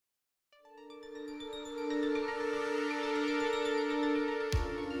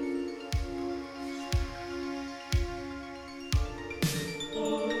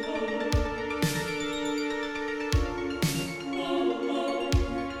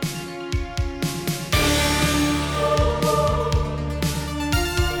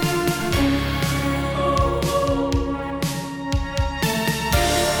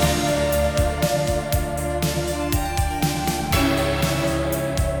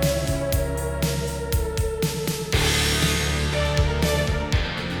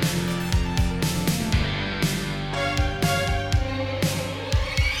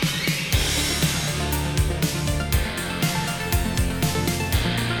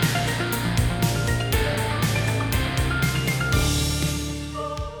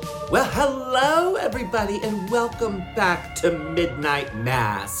Well, hello, everybody, and welcome back to Midnight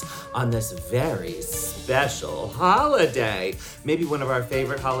Mass on this very special holiday. Maybe one of our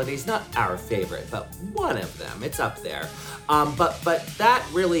favorite holidays, not our favorite, but one of them. It's up there. But that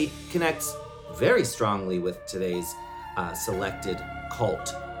really connects very strongly with today's selected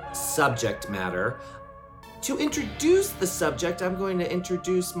cult subject matter. To introduce the subject, I'm going to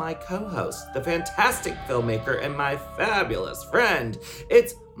introduce my co-host, the fantastic filmmaker and my fabulous friend.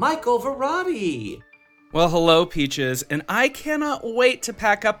 It's Michael Varrati. Well, hello, Peaches, and I cannot wait to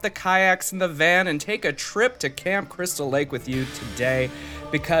pack up the kayaks and the van and take a trip to Camp Crystal Lake with you today,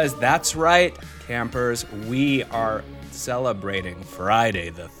 because that's right, campers, we are celebrating Friday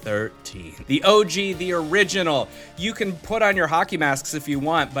the 13th. The OG, the original. You can put on your hockey masks if you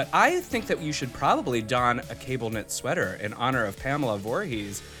want, but I think that you should probably don a cable knit sweater in honor of Pamela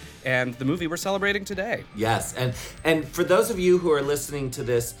Voorhees and the movie we're celebrating today. Yes, and for those of you who are listening to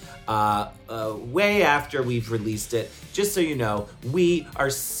this way after we've released it, just so you know, we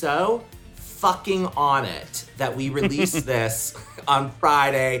are so fucking on it that we released this on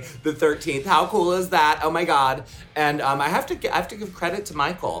Friday the 13th. How cool is that? Oh my God. And I have to give credit to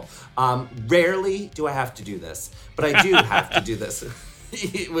Michael. Rarely do I have to do this, but I do have to do this.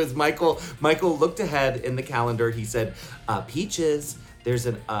 It was Michael looked ahead in the calendar. He said, Peaches, there's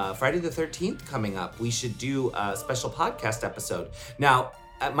a Friday the 13th coming up. We should do a special podcast episode. Now,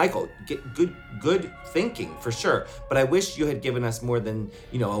 Michael, good thinking for sure, but I wish you had given us more than,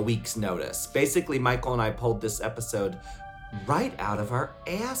 a week's notice. Basically, Michael and I pulled this episode right out of our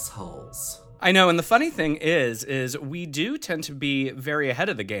assholes. I know, and the funny thing is we do tend to be very ahead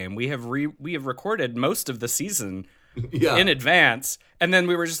of the game. We have recorded most of the season in advance, and then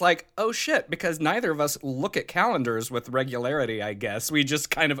we were just like, oh shit, because neither of us look at calendars with regularity, I guess. We just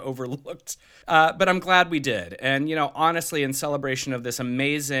kind of overlooked. But I'm glad we did. And, honestly, in celebration of this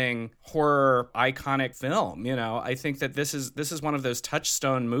amazing horror iconic film, I think that this is one of those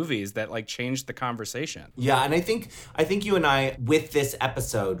touchstone movies that changed the conversation. Yeah, and I think you and I, with this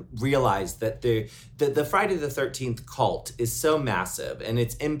episode, realized that the Friday the 13th cult is so massive, and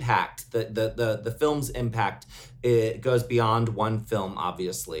its impact, the film's impact, it goes beyond one film,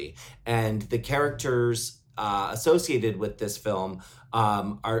 obviously. And the characters associated with this film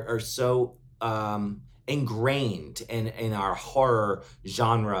are so ingrained in our horror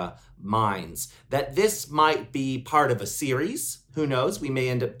genre minds that this might be part of a series. Who knows? We may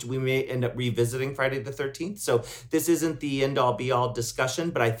end up revisiting Friday the 13th. So this isn't the end-all be-all discussion,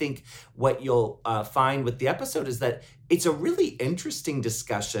 but I think what you'll find with the episode is that it's a really interesting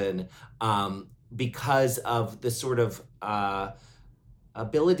discussion because of the sort of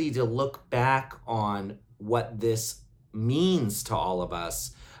ability to look back on what this means to all of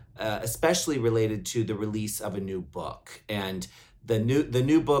us, especially related to the release of a new book. And the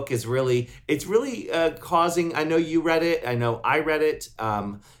new book is really causing, I know you read it, I know I read it,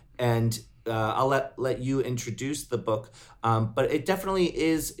 and I'll let you introduce the book, but it definitely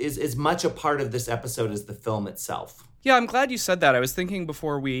is as much a part of this episode as the film itself. Yeah, I'm glad you said that. I was thinking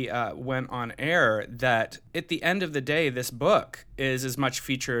before we went on air that at the end of the day, this book is as much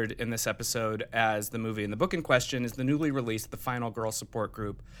featured in this episode as the movie. And the book in question is the newly released The Final Girl Support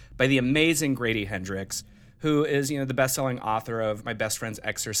Group by the amazing Grady Hendrix, who is, the best-selling author of My Best Friend's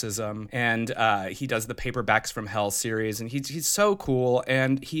Exorcism. And he does the Paperbacks from Hell series. And he's so cool,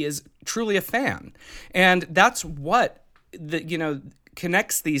 and he is truly a fan. And that's what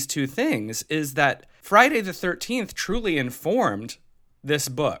connects these two things, is that Friday the 13th truly informed this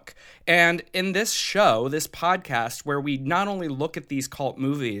book. And in this show, this podcast, where we not only look at these cult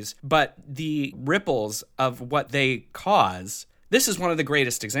movies, but the ripples of what they cause, this is one of the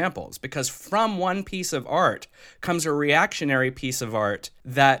greatest examples, because from one piece of art comes a reactionary piece of art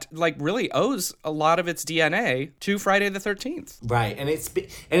that really owes a lot of its DNA to Friday the 13th. Right. And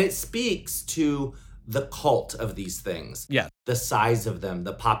it speaks to the cult of these things. Yeah. The size of them,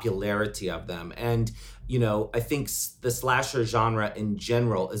 the popularity of them. And, I think the slasher genre in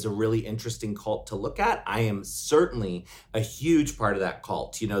general is a really interesting cult to look at. I am certainly a huge part of that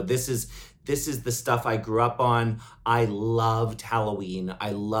cult. This is the stuff I grew up on. I loved Halloween. I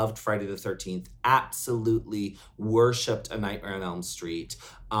loved Friday the 13th. Absolutely worshipped A Nightmare on Elm Street.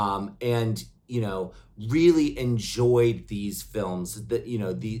 And really enjoyed these films, that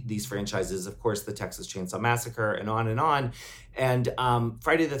these franchises, of course, the Texas Chainsaw Massacre, and on and on. And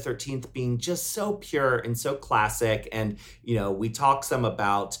Friday the 13th being just so pure and so classic. And we talk some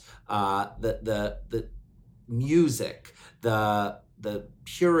about the music, the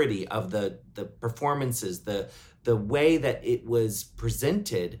purity of the performances, the way that it was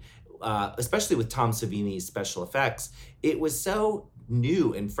presented, especially with Tom Savini's special effects. It was so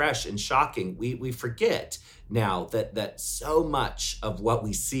new and fresh and shocking. We forget now that so much of what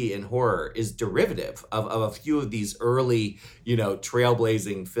we see in horror is derivative of a few of these early,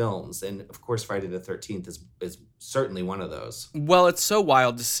 trailblazing films. And of course, Friday the 13th is certainly one of those. Well, it's so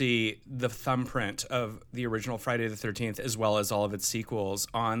wild to see the thumbprint of the original Friday the 13th, as well as all of its sequels,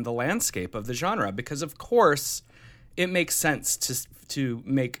 on the landscape of the genre, because of course it makes sense to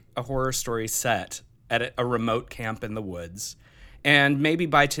make a horror story set at a remote camp in the woods. And maybe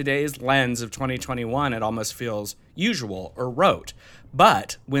by today's lens of 2021, it almost feels usual or rote.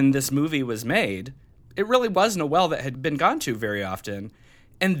 But when this movie was made, it really wasn't a well that had been gone to very often.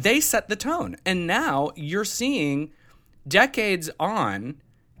 And they set the tone. And now you're seeing, decades on,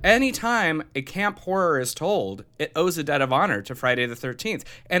 anytime a camp horror is told, it owes a debt of honor to Friday the 13th.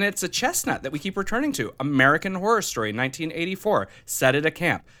 And it's a chestnut that we keep returning to. American Horror Story, 1984, set at a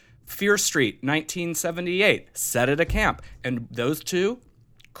camp. Fear Street, 1978, set at a camp. And those two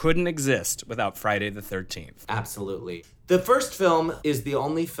couldn't exist without Friday the 13th. Absolutely. The first film is the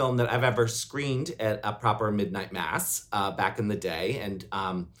only film that I've ever screened at a proper midnight mass back in the day. And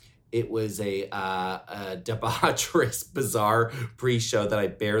it was a debaucherous, bizarre pre-show that I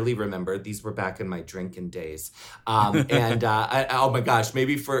barely remember. These were back in my drinking days. Oh my gosh,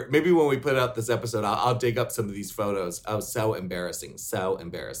 maybe when we put out this episode, I'll dig up some of these photos. Oh, so embarrassing.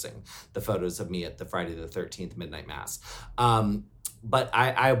 The photos of me at the Friday the 13th midnight mass. But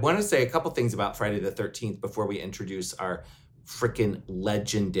I want to say a couple things about Friday the 13th before we introduce our freaking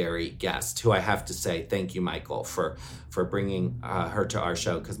legendary guest, who I have to say thank you, Michael, for bringing her to our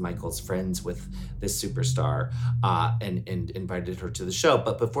show, because Michael's friends with this superstar and invited her to the show.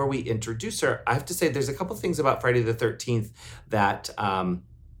 But before we introduce her, I have to say there's a couple things about Friday the 13th that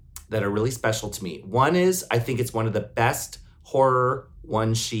are really special to me. One is I think it's one of the best horror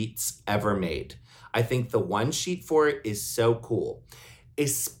one-sheets ever made. I think the one-sheet for it is so cool.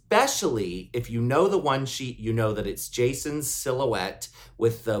 Especially if you know the one sheet, you know that it's Jason's silhouette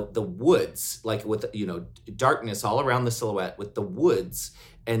with the woods, like with, darkness all around the silhouette with the woods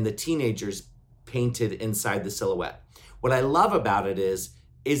and the teenagers painted inside the silhouette. What I love about it is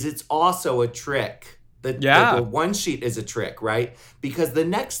it's also a trick. The one sheet is a trick, right? Because the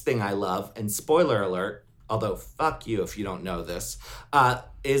next thing I love, and spoiler alert, although fuck you if you don't know this,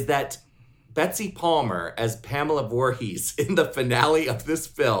 is that Betsy Palmer as Pamela Voorhees in the finale of this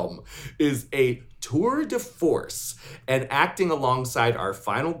film is a tour de force, and acting alongside our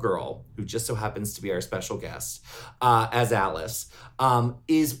final girl, who just so happens to be our special guest, as Alice,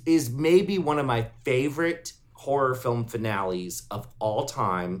 is maybe one of my favorite horror film finales of all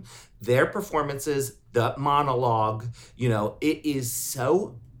time. Their performances, the monologue, it is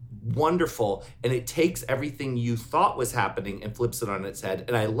so wonderful, and it takes everything you thought was happening and flips it on its head.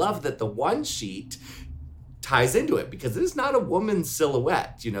 And I love that the one sheet ties into it, because it is not a woman's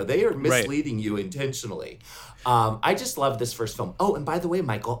silhouette. They are misleading you intentionally. I just love this first film. Oh, and by the way,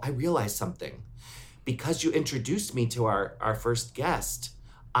 Michael, I realized something. Because you introduced me to our first guest,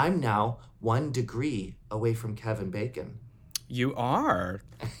 I'm now 1 degree away from Kevin Bacon. You are.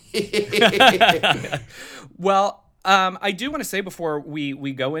 Well, I do want to say before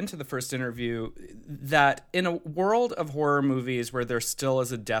we go into the first interview that in a world of horror movies where there still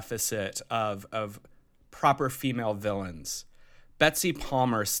is a deficit of proper female villains, Betsy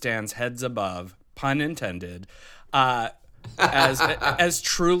Palmer stands heads above, pun intended, as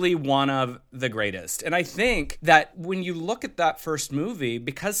truly one of the greatest. And I think that when you look at that first movie,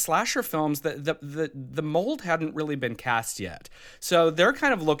 because slasher films, the mold hadn't really been cast yet. So they're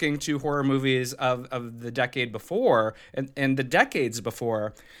kind of looking to horror movies of the decade before and the decades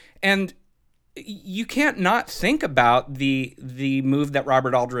before. And you can't not think about the move that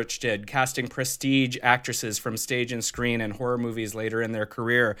Robert Aldrich did, casting prestige actresses from stage and screen in horror movies later in their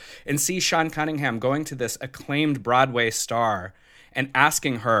career, and see Sean Cunningham going to this acclaimed Broadway star and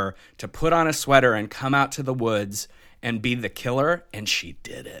asking her to put on a sweater and come out to the woods and be the killer, and she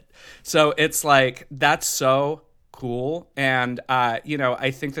did it. So it's like, that's so cool. And,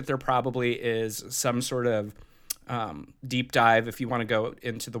 I think that there probably is some sort of deep dive, if you want to go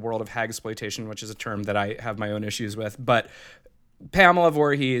into the world of hagsploitation, which is a term that I have my own issues with. But Pamela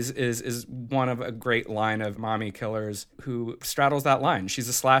Voorhees is one of a great line of mommy killers who straddles that line. She's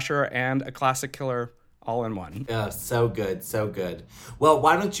a slasher and a classic killer all in one. Yeah, so good, so good. Well,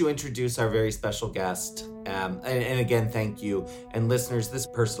 why don't you introduce our very special guest? And again, thank you. And listeners, this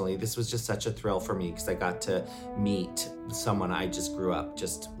was just such a thrill for me, because I got to meet someone I just grew up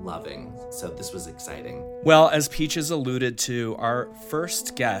just loving. So this was exciting. Well, as Peaches alluded to, our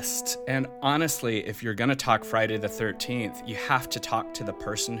first guest, and honestly, if you're going to talk Friday the 13th, you have to talk to the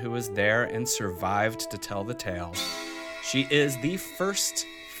person who was there and survived to tell the tale. She is the first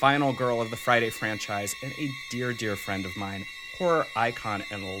final girl of the Friday franchise and a dear, dear friend of mine, horror icon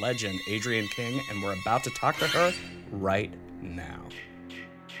and legend, Adrienne King, and we're about to talk to her right now.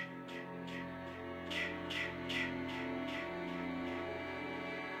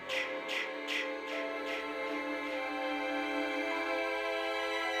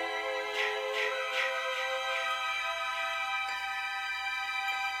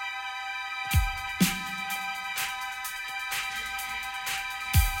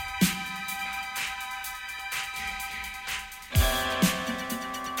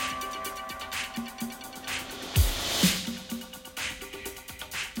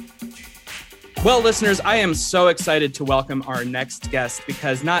 Well, listeners, I am so excited to welcome our next guest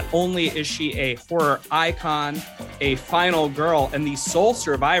because not only is she a horror icon, a final girl, and the sole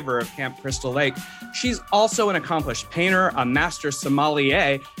survivor of Camp Crystal Lake, she's also an accomplished painter, a master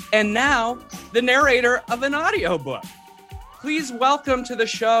sommelier, and now the narrator of an audiobook. Please welcome to the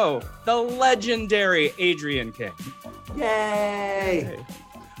show the legendary Adrienne King. Yay!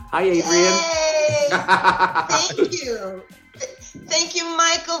 Hi, Adrienne. Yay! Thank you. Thank you,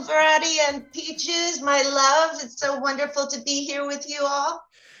 Michael Verratti and Peaches, my loves. It's so wonderful to be here with you all.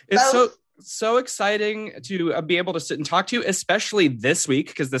 It's so exciting to be able to sit and talk to you, especially this week,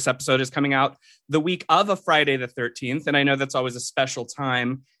 because this episode is coming out the week of a Friday the 13th. And I know that's always a special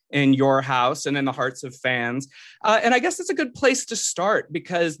time in your house and in the hearts of fans. And I guess it's a good place to start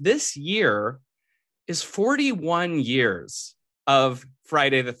because this year is 41 years of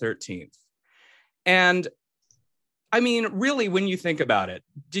Friday the 13th. And I mean, really, when you think about it,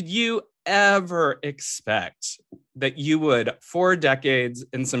 did you ever expect that you would, 4 decades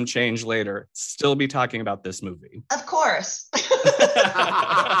and some change later, still be talking about this movie? Of course. Oh,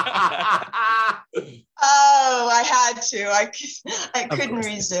 I had to. I couldn't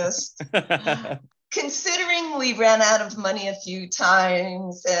resist. Considering we ran out of money a few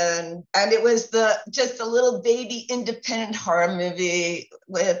times and it was just a little baby independent horror movie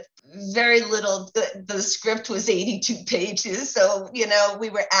with very little, the script was 82 pages. So, we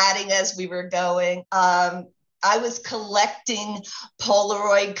were adding as we were going. I was collecting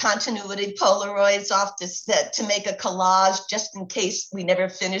continuity Polaroids off the set to make a collage just in case we never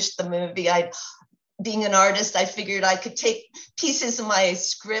finished the movie. Being an artist, I figured I could take pieces of my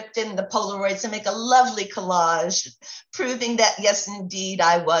script and the Polaroids and make a lovely collage, proving that, yes, indeed,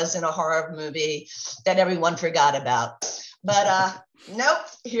 I was in a horror movie that everyone forgot about. But nope,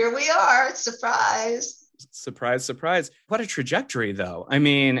 here we are. Surprise. Surprise, surprise. What a trajectory, though. I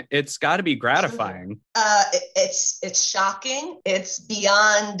mean, it's got to be gratifying. It's shocking. It's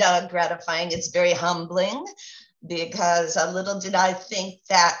beyond gratifying. It's very humbling because little did I think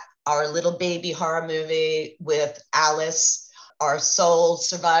that our little baby horror movie with Alice, our sole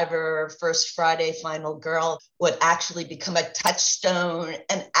survivor, first Friday final girl, would actually become a touchstone,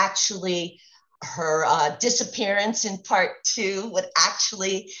 and actually her disappearance in part 2 would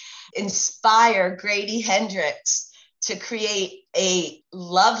actually inspire Grady Hendrix to create a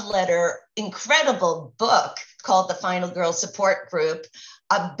love letter, incredible book called The Final Girl Support Group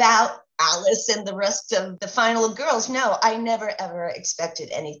about Alice and the rest of the final girls. No, I never, ever expected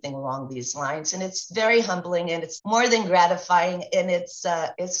anything along these lines. And it's very humbling and it's more than gratifying. And it's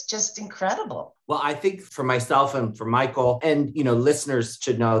just incredible. Well, I think for myself and for Michael, and, listeners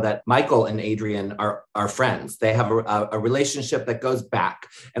should know that Michael and Adrienne are friends. They have a relationship that goes back.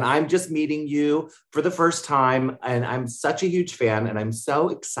 And I'm just meeting you for the first time. And I'm such a huge fan. And I'm so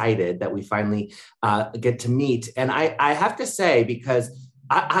excited that we finally get to meet. And I have to say, because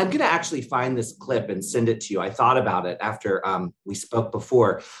I'm going to actually find this clip and send it to you. I thought about it after we spoke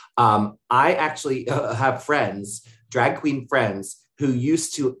before. I actually have friends, drag queen friends, who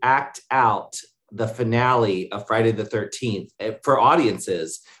used to act out the finale of Friday the 13th for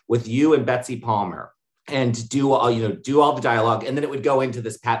audiences with you and Betsy Palmer, and do all the dialogue. And then it would go into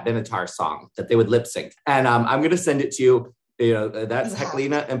this Pat Benatar song that they would lip sync. And I'm going to send it to you. That's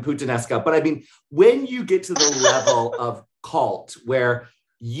Heklina and Putanesca. But I mean, when you get to the level of cult where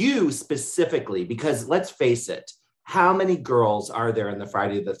you specifically, because let's face it, how many girls are there in the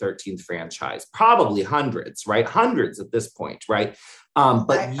Friday the 13th franchise? Probably hundreds, right? Hundreds at this point, right?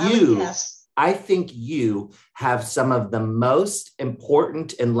 I think you have some of the most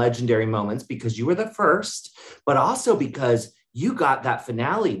important and legendary moments because you were the first, but also because you got that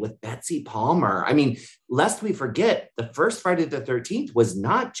finale with Betsy Palmer. I mean, lest we forget, the first Friday the 13th was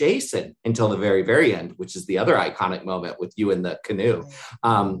not Jason until the very, very end, which is the other iconic moment with you in the canoe.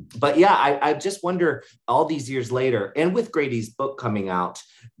 But yeah, I just wonder, all these years later, and with Grady's book coming out,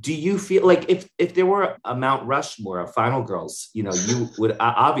 do you feel like if there were a Mount Rushmore of Final Girls, you would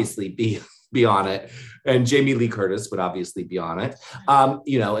obviously be be on it. And Jamie Lee Curtis would obviously be on it,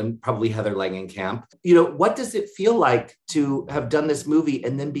 and probably Heather Langenkamp. What does it feel like to have done this movie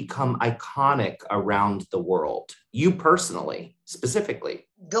and then become iconic around the world? You personally, specifically.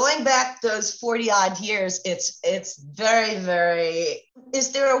 Going back those 40 odd years, it's very, very,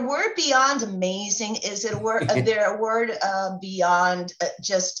 is there a word beyond amazing? Is it a word, there a word beyond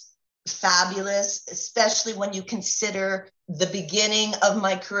just fabulous, especially when you consider the beginning of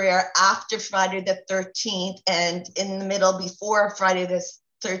my career after Friday the 13th and in the middle before Friday the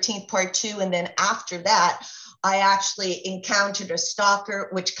 13th part 2, and then after that I actually encountered a stalker,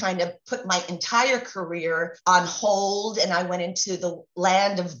 which kind of put my entire career on hold, and I went into the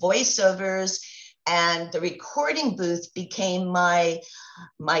land of voiceovers, and the recording booth became my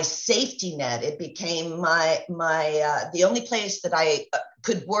safety net. It became my the only place that I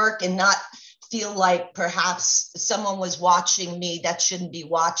could work and not feel like perhaps someone was watching me that shouldn't be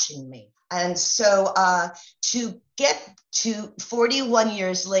watching me. And so to get to 41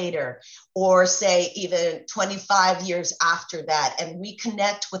 years later, or say even 25 years after that, and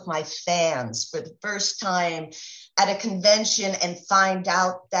reconnect with my fans for the first time at a convention and find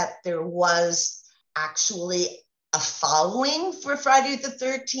out that there was actually a following for Friday the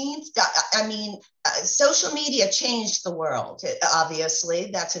 13th. I mean, social media changed the world.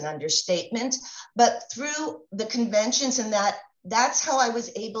 Obviously, that's an understatement. But through the conventions and that's how I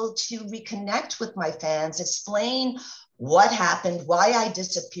was able to reconnect with my fans, explain what happened, why I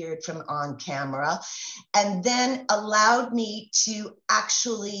disappeared from on camera, and then allowed me to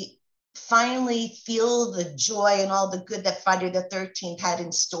actually finally feel the joy and all the good that Friday the 13th had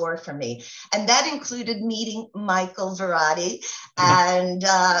in store for me. And that included meeting Michael Varrati and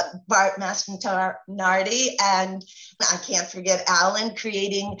Bart Mastronardi, and I can't forget Alan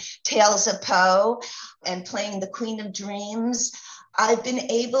creating Tales of Poe and playing the Queen of Dreams. I've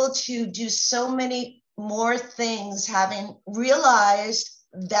been able to do so many more things, having realized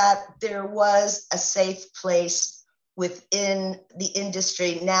that there was a safe place within the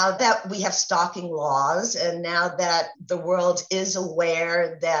industry now that we have stalking laws, and now that the world is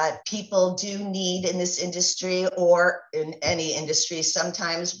aware that people do need in this industry, or in any industry,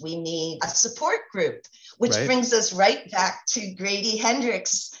 sometimes we need a support group, which brings us right back to Grady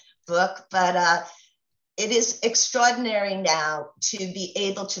Hendrix' book. But it is extraordinary now to be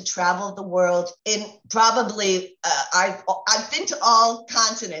able to travel the world in probably, I've been to all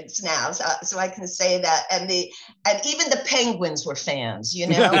continents now, so I can say that. And even the penguins were fans,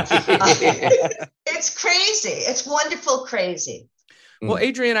 It's crazy. It's wonderful, crazy. Well,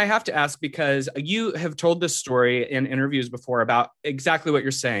 Adrienne, I have to ask, because you have told this story in interviews before about exactly what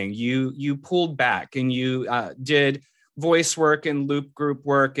you're saying. You pulled back and you did voice work and loop group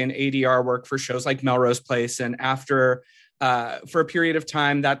work and ADR work for shows like Melrose Place. And after, for a period of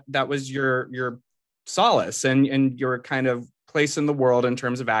time, that was your solace and your kind of place in the world in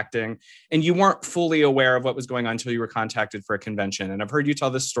terms of acting. And you weren't fully aware of what was going on until you were contacted for a convention. And I've heard you tell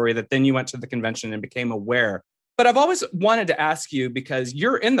this story that then you went to the convention and became aware. But I've always wanted to ask you, because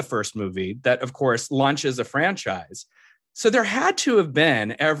you're in the first movie that, of course, launches a franchise. So there had to have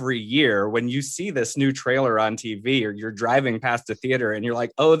been every year when you see this new trailer on TV, or you're driving past a theater and you're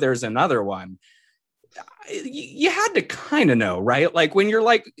like, oh, there's another one. You had to kind of know, right? Like when you're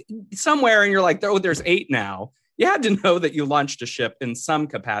like somewhere and you're like, oh, there's 8 now. You had to know that you launched a ship in some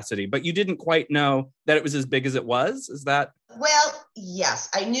capacity, but you didn't quite know that it was as big as it was. Is that? Well, yes,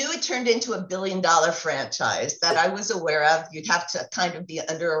 I knew it turned into $1 billion franchise that I was aware of. You'd have to kind of be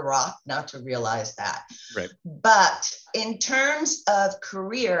under a rock not to realize that. Right. But in terms of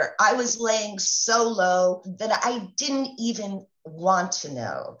career, I was laying so low that I didn't even want to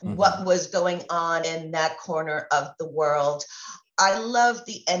know what was going on in that corner of the world. I love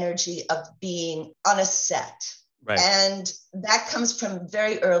the energy of being on a set. Right. And that comes from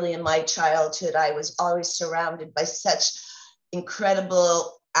very early in my childhood. I was always surrounded by such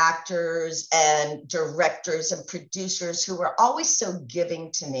incredible actors and directors and producers who were always so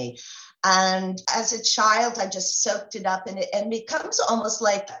giving to me. And as a child, I just soaked it up, and it becomes almost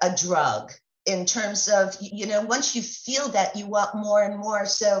like a drug in terms of, once you feel that, you want more and more.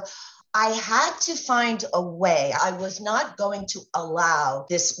 So I had to find a way. I was not going to allow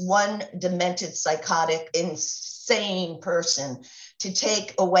this one demented, psychotic, insane person to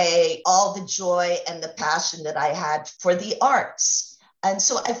take away all the joy and the passion that I had for the arts. And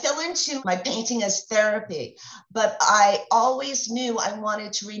so I fell into my painting as therapy, but I always knew I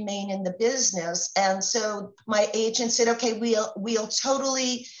wanted to remain in the business. And so my agent said, okay, we'll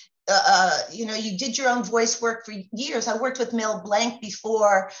totally, you did your own voice work for years. I worked with Mel Blanc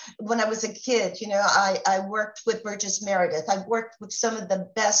before when I was a kid. I worked with Burgess Meredith. I've worked with some of the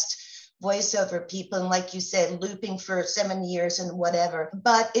best voiceover people, and like you said, looping for 7 years and whatever.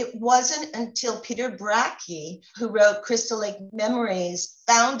 But it wasn't until Peter Bracke, who wrote Crystal Lake Memories,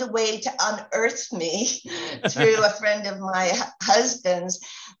 found a way to unearth me through a friend of my husband's,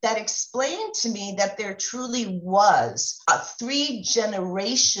 that explained to me that there truly was a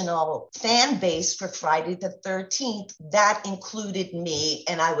 3-generational fan base for Friday the 13th that included me.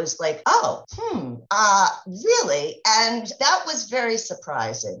 And I was like, oh, really? And that was very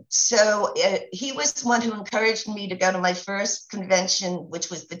surprising. So he was the one who encouraged me to go to my first convention, which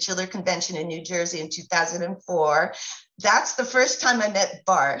was the Chiller Convention in New Jersey in 2004. That's the first time I met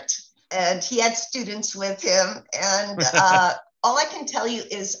Bart, and he had students with him. And all I can tell you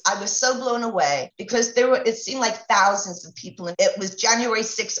is I was so blown away because it seemed like thousands of people. And it was January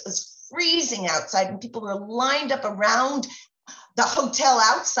 6th. It was freezing outside, and people were lined up around the hotel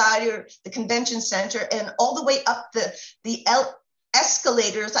outside or the convention center and all the way up the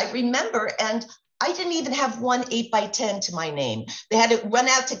escalators, I remember. And I didn't even have one 8x10 to my name. They had to run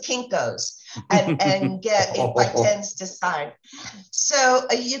out to Kinko's and get 8x10s to sign. So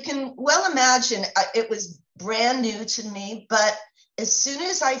you can well imagine it was brand new to me, but as soon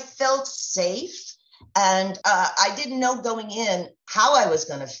as I felt safe, and I didn't know going in how I was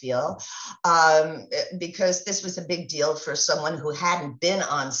going to feel, because this was a big deal for someone who hadn't been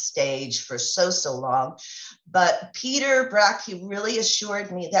on stage for so long. But Peter Bracke really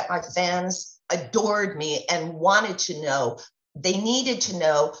assured me that my fans adored me and wanted to know. They needed to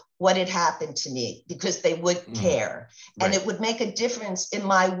know what had happened to me because they would care, and it would make a difference in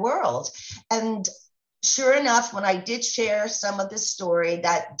my world. And sure enough, when I did share some of the story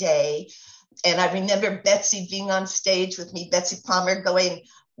that day, and I remember Betsy being on stage with me, Betsy Palmer, going,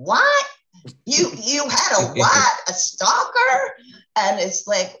 "What? You had a what? A stalker?" And it's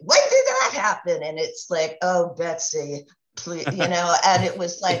like, when did that happen? And it's like, oh, Betsy, please, and it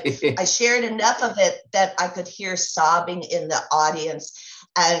was like, I shared enough of it that I could hear sobbing in the audience.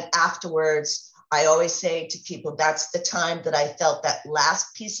 And afterwards, I always say to people, that's the time that I felt that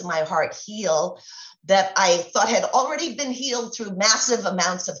last piece of my heart heal that I thought had already been healed through massive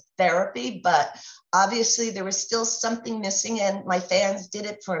amounts of therapy, but obviously there was still something missing, and my fans did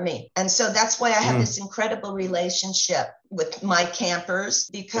it for me. And so that's why I have this incredible relationship with my campers,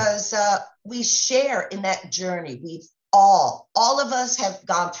 because we share in that journey. We've all of us have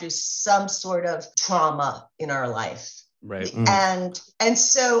gone through some sort of trauma in our life. Right. And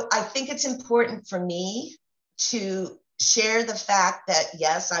so I think it's important for me to share the fact that,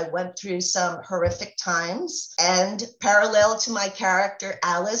 yes, I went through some horrific times, and parallel to my character,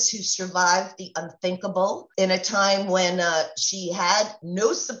 Alice, who survived the unthinkable in a time when she had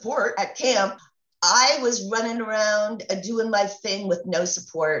no support at camp, I was running around doing my thing with no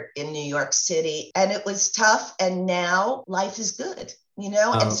support in New York City, and it was tough. And now life is good.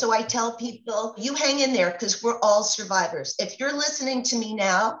 And so I tell people, you hang in there, because we're all survivors. If you're listening to me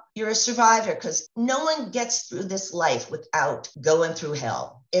now, you're a survivor, because no one gets through this life without going through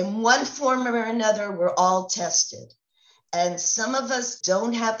hell. In one form or another, we're all tested. And some of us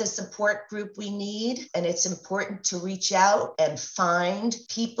don't have the support group we need. And it's important to reach out and find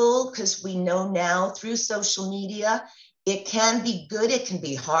people, because we know now through social media, it can be good, it can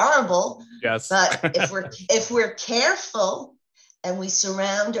be horrible. Yes. But if we're careful, and we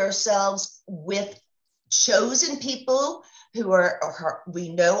surround ourselves with chosen people who we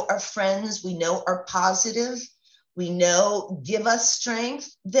know are friends, we know are positive, we know give us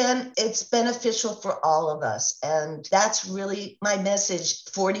strength, then it's beneficial for all of us. And that's really my message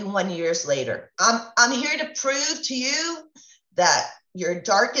 41 years later. I'm here to prove to you that your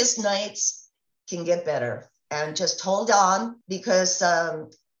darkest nights can get better. And just hold on, because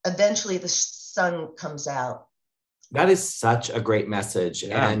eventually the sun comes out. That is such a great message.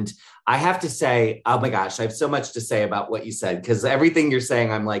 Yeah. And I have to say, oh my gosh, I have so much to say about what you said, because everything you're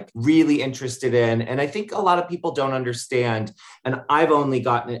saying, I'm like really interested in. And I think a lot of people don't understand. And I've only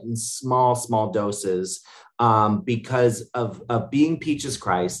gotten it in small doses because of being Peaches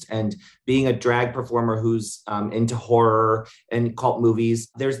Christ and being a drag performer who's into horror and cult movies.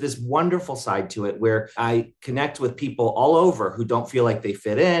 There's this wonderful side to it where I connect with people all over who don't feel like they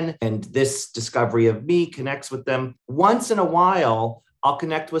fit in. And this discovery of me connects with them. Once in a while, I'll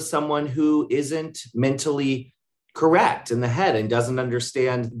connect with someone who isn't mentally correct in the head and doesn't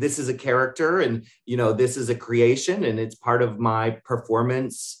understand this is a character and, this is a creation and it's part of my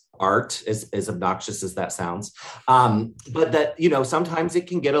performance art, as obnoxious as that sounds. But that, sometimes it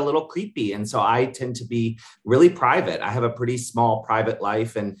can get a little creepy. And so I tend to be really private. I have a pretty small private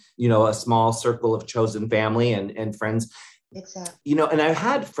life and, a small circle of chosen family and friends. Exactly. You know, and I've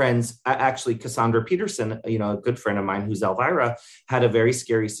had friends, actually, Cassandra Peterson, you know, a good friend of mine who's Elvira, had a very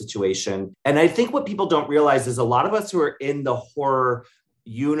scary situation. And I think what people don't realize is a lot of us who are in the horror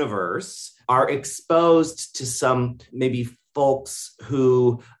universe are exposed to some maybe folks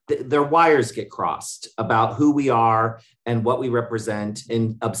who their wires get crossed about who we are and what we represent,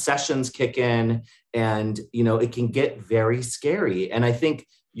 and obsessions kick in, and you know it can get very scary. And I think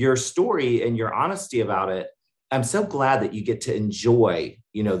your story and your honesty about it, I'm so glad that you get to enjoy,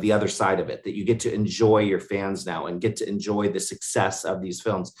 you know, the other side of it, that you get to enjoy your fans now and get to enjoy the success of these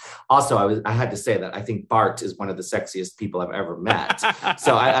films. Also, I had to say that I think Bart is one of the sexiest people I've ever met.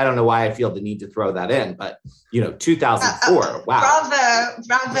 So I don't know why I feel the need to throw that in, but you know, 2004, wow.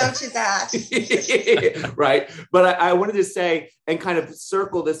 Bravo to that. Right. But I wanted to say, and kind of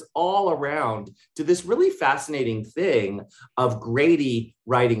circle this all around to this really fascinating thing of Grady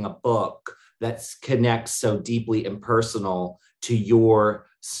writing a book that connects so deeply and personal to your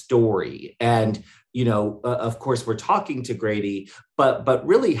story. And, you know, of course, we're talking to Grady, but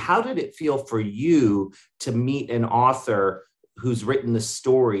really, how did it feel for you to meet an author who's written the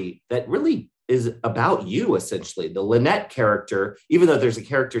story that really is about you, essentially? The Lynette character, even though there's a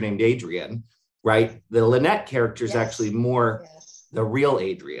character named Adrian, right? The Lynette character is actually more the real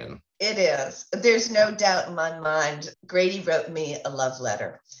Adrian. It is. There's no doubt in my mind. Grady wrote me a love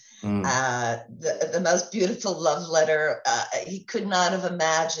letter. The most beautiful love letter. He could not have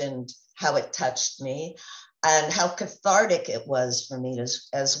imagined how it touched me and how cathartic it was for me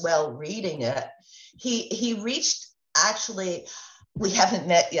as well reading it. He reached, actually, we haven't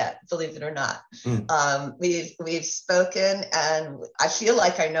met yet, believe it or not. We've spoken, and I feel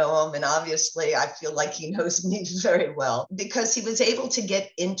like I know him, and obviously I feel like he knows me very well, because he was able to get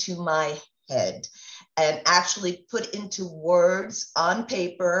into my head and actually put into words on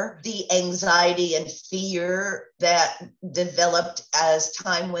paper the anxiety and fear that developed as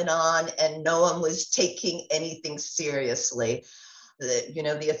time went on and no one was taking anything seriously.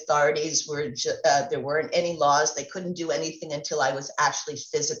 The authorities were, there weren't any laws. They couldn't do anything until I was actually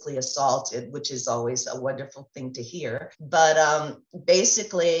physically assaulted, which is always a wonderful thing to hear. But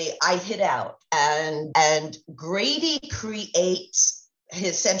basically I hid out, and Grady creates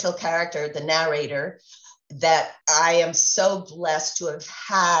his central character, the narrator, that I am so blessed to have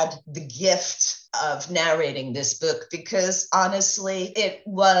had the gift of narrating this book, because honestly, it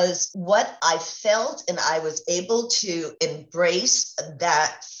was what I felt, and I was able to embrace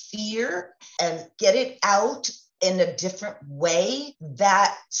that fear and get it out in a different way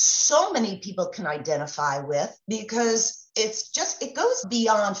that so many people can identify with, because it goes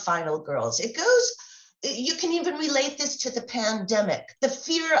beyond Final Girls. You can even relate this to the pandemic, the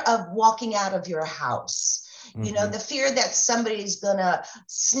fear of walking out of your house. You know, the fear that somebody's gonna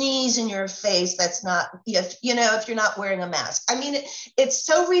sneeze in your face. That's not, if you're not wearing a mask. I mean, it's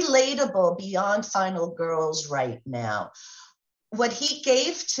so relatable beyond Final Girls right now. What he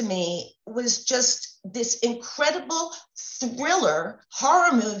gave to me was just this incredible thriller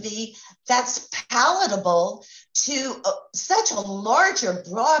horror movie that's palatable to such a larger,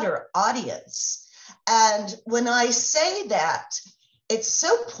 broader audience. And when I say that, it's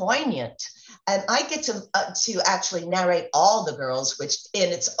so poignant. And I get to actually narrate all the girls, which in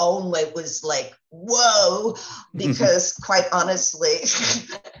its own way was like, whoa, because quite honestly,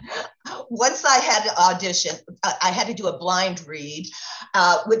 once I had to audition, I had to do a blind read,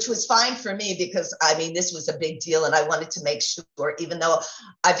 which was fine for me because, I mean, this was a big deal and I wanted to make sure, even though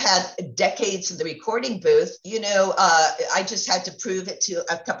I've had decades in the recording booth, I just had to prove it to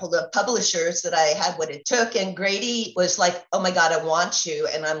a couple of publishers that I had what it took. And Grady was like, oh my God, I want you.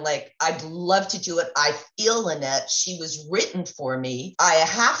 And I'm like, I'd love to do it. I feel Lynette, she was written for me. I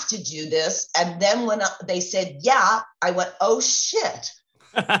have to do this. And then when they said, yeah, I went, oh shit.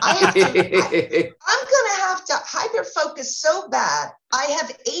 I'm going to have to hyper focus so bad. I have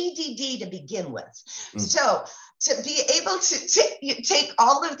ADD to begin with. So to be able to take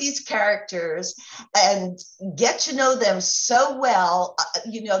all of these characters and get to know them so well,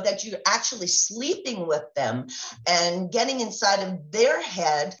 that you're actually sleeping with them and getting inside of their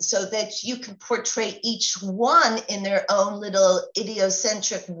head so that you can portray each one in their own little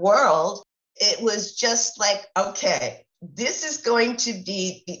idiosyncratic world. It was just like, okay, this is going to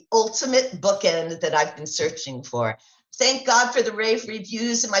be the ultimate bookend that I've been searching for. Thank God for the rave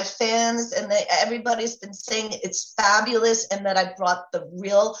reviews and my fans, and everybody's been saying it's fabulous and that I brought the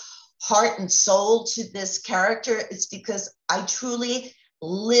real heart and soul to this character. It's because I truly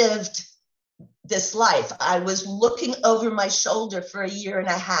lived this life. I was looking over my shoulder for a year and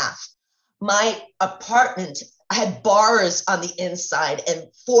a half. My apartment I had bars on the inside and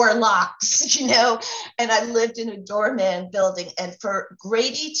 4 locks, and I lived in a doorman building. And for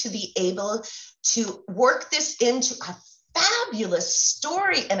Grady to be able to work this into a fabulous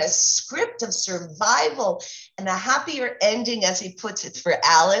story and a script of survival and a happier ending, as he puts it, for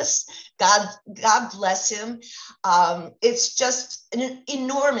Alice. God bless him. It's just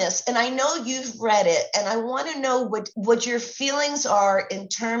enormous. And I know you've read it, and I want to know what your feelings are in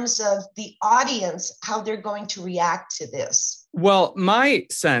terms of the audience, how they're going to react to this. Well, my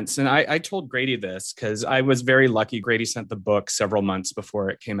sense, and I told Grady this because I was very lucky. Grady sent the book several months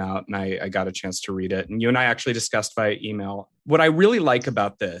before it came out, and I got a chance to read it. And you and I actually discussed via email. What I really like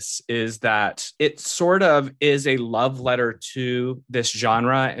about this is that it sort of is a love letter to this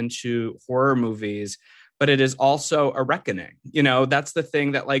genre and to horror movies, but it is also a reckoning. That's the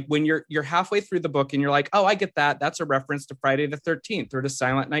thing that, like, when you're halfway through the book and you're like, oh, I get that. That's a reference to Friday the 13th or to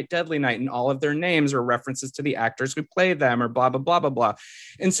Silent Night, Deadly Night, and all of their names are references to the actors who play them or blah, blah, blah, blah, blah.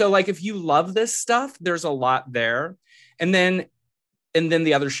 And so, like, if you love this stuff, there's a lot there. And then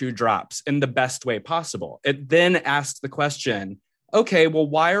the other shoe drops in the best way possible. It then asks the question, okay, well,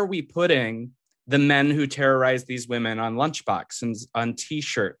 why are we putting the men who terrorize these women on lunchbox and on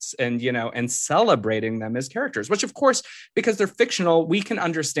T-shirts and celebrating them as characters, which, of course, because they're fictional, we can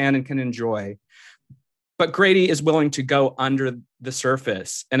understand and can enjoy. But Grady is willing to go under the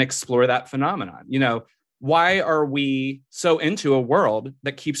surface and explore that phenomenon. Why are we so into a world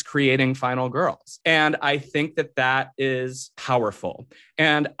that keeps creating final girls? And I think that is powerful.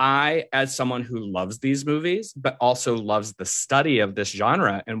 And I, as someone who loves these movies, but also loves the study of this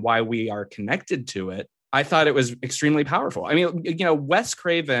genre and why we are connected to it, I thought it was extremely powerful. I mean, Wes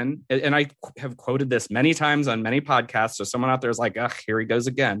Craven, and I have quoted this many times on many podcasts, so someone out there is like, ugh, here he goes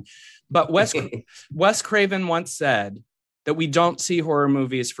again. But Wes Craven once said that we don't see horror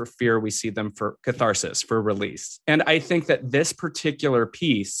movies for fear, we see them for catharsis, for release. And I think that this particular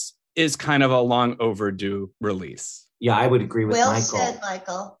piece is kind of a long overdue release. Yeah, I would agree with Michael. Well said,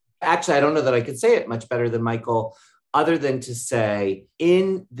 Michael. Actually, I don't know that I could say it much better than Michael, other than to say,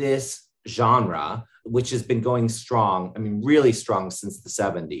 in this genre, which has been going strong, really strong since the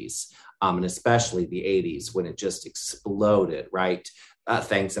 70s, and especially the 80s when it just exploded, right?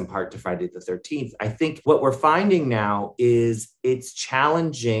 Thanks in part to Friday the 13th. I think what we're finding now is it's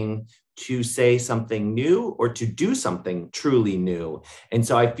challenging to say something new or to do something truly new. And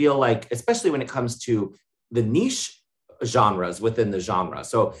so I feel like, especially when it comes to the niche genres within the genre.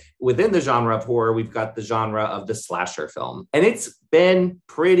 So within the genre of horror, we've got the genre of the slasher film. And it's been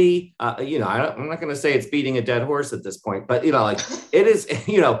pretty, I'm not going to say it's beating a dead horse at this point, but, it is,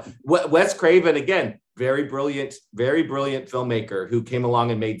 Wes Craven, again, very brilliant filmmaker who came along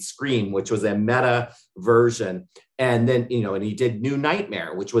and made Scream, which was a meta version. And then, and he did New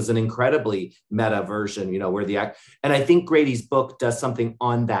Nightmare, which was an incredibly meta version, where and I think Grady's book does something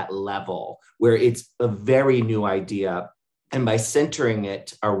on that level where it's a very new idea. And by centering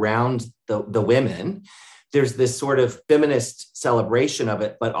it around the women, there's this sort of feminist celebration of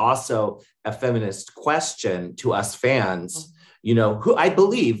it, but also a feminist question to us fans, who I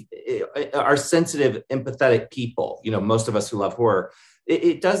believe are sensitive, empathetic people, most of us who love horror.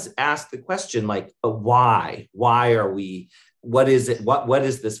 It does ask the question, like, but why? Why are we? What is it? What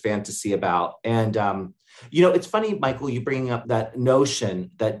is this fantasy about? And it's funny, Michael, you bringing up that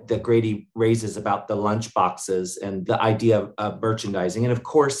notion that Grady raises about the lunch boxes and the idea of merchandising. And of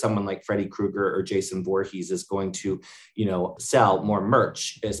course, someone like Freddy Krueger or Jason Voorhees is going to, sell more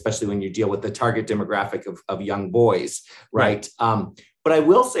merch, especially when you deal with the target demographic of young boys, right? But I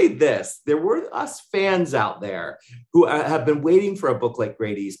will say this, there were us fans out there who have been waiting for a book like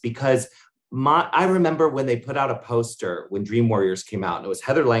Grady's because I remember when they put out a poster when Dream Warriors came out, and it was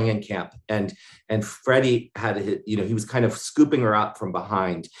Heather Langenkamp and Freddie had, he was kind of scooping her up from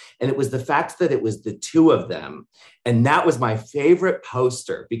behind. And it was the fact that it was the two of them. And that was my favorite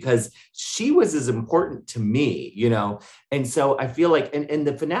poster because she was as important to me, And so I feel like in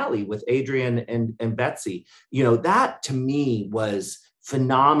the finale with Adrian and Betsy, that to me was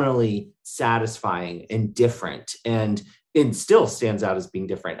phenomenally satisfying and different. And it still stands out as being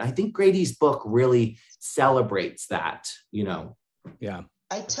different. I think Grady's book really celebrates that, Yeah.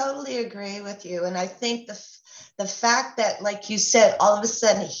 I totally agree with you. And I think the fact that, like you said, all of a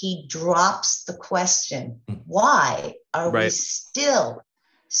sudden he drops the question, why are we still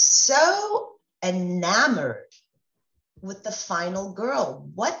so enamored with the final girl?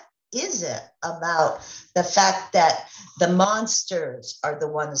 What is it about the fact that the monsters are the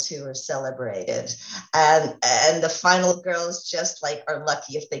ones who are celebrated and the final girls just like are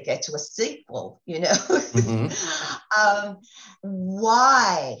lucky if they get to a sequel,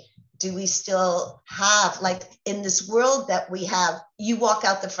 Why do we still have, like in this world that we have, you walk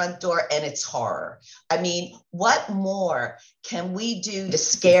out the front door and it's horror. I mean, what more can we do to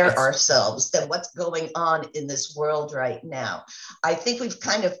scare ourselves than what's going on in this world right now? I think we've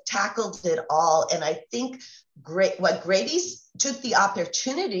kind of tackled it all. And I think what Grady's took the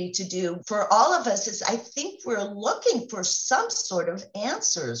opportunity to do for all of us is I think we're looking for some sort of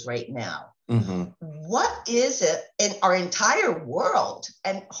answers right now. Mm-hmm. What is it in our entire world?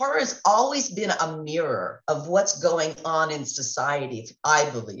 And horror has always been a mirror of what's going on in society, I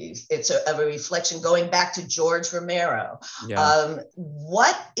believe. It's a reflection going back to George Romero. Yeah.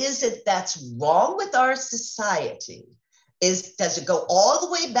 What is it that's wrong with our society? Does it go all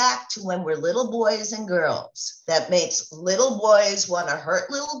the way back to when we're little boys and girls that makes little boys want to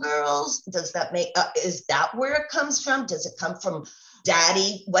hurt little girls? Does that make, is that where it comes from? Does it come from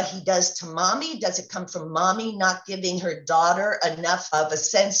daddy, what he does to mommy? Does it come from mommy not giving her daughter enough of a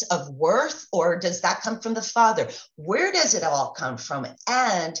sense of worth? Or does that come from the father? Where does it all come from?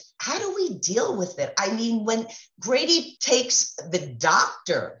 And how do we deal with it? I mean, when Grady takes the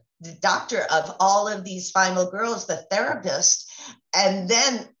doctor of all of these final girls, the therapist, and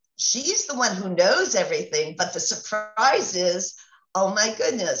then she's the one who knows everything, but the surprise is, oh my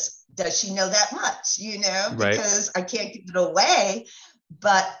goodness, does she know that much? Right. Because I can't give it away,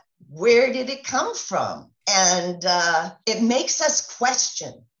 but where did it come from? And it makes us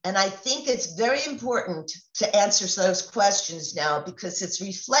question. And I think it's very important to answer those questions now because it's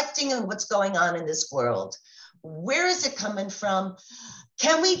reflecting on what's going on in this world. Where is it coming from?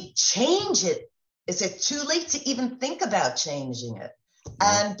 Can we change it? Is it too late to even think about changing it?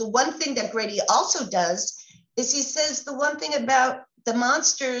 And the one thing that Grady also does is he says the one thing about the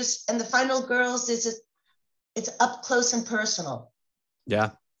monsters and the final girls is it's up close and personal.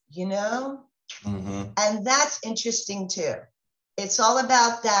 Yeah. Mm-hmm. And that's interesting too. It's all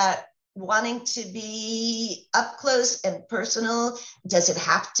about that wanting to be up close and personal. Does it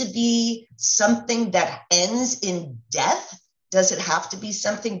have to be something that ends in death? Does it have to be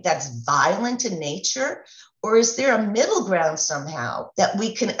something that's violent in nature? Or is there a middle ground somehow that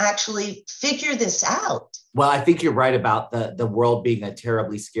we can actually figure this out? Well, I think you're right about the world being a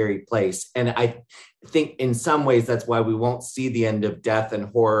terribly scary place. And I think in some ways that's why we won't see the end of death and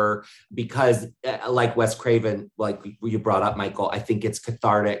horror because like Wes Craven, like you brought up, Michael, I think it's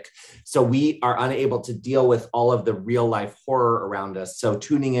cathartic. So we are unable to deal with all of the real life horror around us. So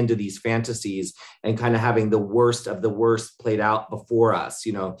tuning into these fantasies and kind of having the worst of the worst played out before us,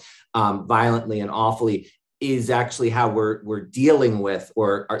 violently and awfully, is actually how we're dealing with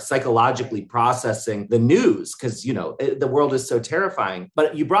or are psychologically processing the news because, the world is so terrifying.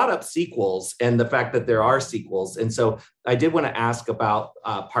 But you brought up sequels and the fact that there are sequels. And so I did want to ask about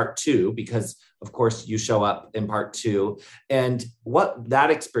part 2, because of course you show up in part 2 and what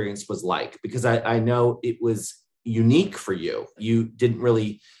that experience was like, because I know it was unique for you. You didn't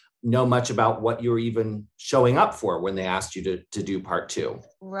really know much about what you were even showing up for when they asked you to do part 2.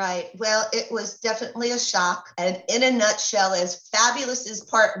 Right. Well, it was definitely a shock. And in a nutshell, as fabulous as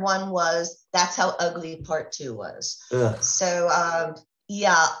part 1 was, that's how ugly part 2 was. Ugh. So,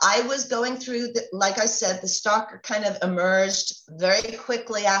 I was going through, like I said, the stalker kind of emerged very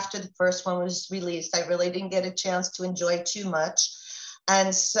quickly after the first one was released. I really didn't get a chance to enjoy too much.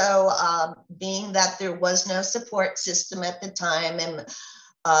 And so being that there was no support system at the time and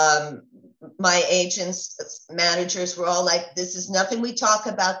my agents, managers were all like, this is nothing we talk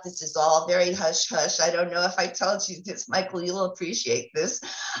about. This is all very hush hush. I don't know if I told you this, Michael, you'll appreciate this.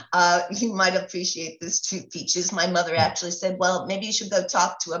 You might appreciate this too, Peaches. My mother actually said, well, maybe you should go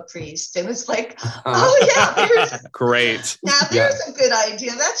talk to a priest. And it's like, oh yeah, great. Now there's a good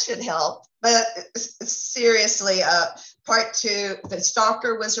idea. That should help. But seriously, part 2, the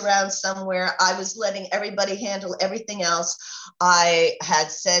stalker was around somewhere. I was letting everybody handle everything else. I had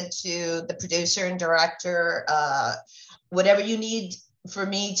said to the producer and director, whatever you need for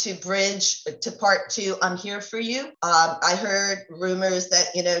me to bridge to part 2, I'm here for you. I heard rumors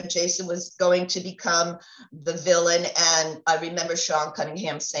that, Jason was going to become the villain. And I remember Sean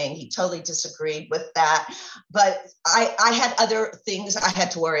Cunningham saying he totally disagreed with that. But I had other things I had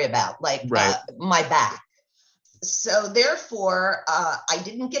to worry about, like my back. So therefore, I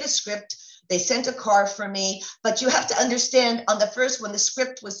didn't get a script. They sent a car for me, but you have to understand on the first one, the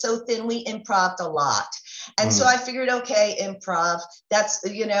script was so thin, we improv'd a lot. And so I figured, okay, improv,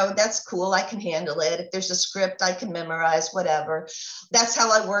 that's cool. I can handle it. If there's a script, I can memorize, whatever. That's how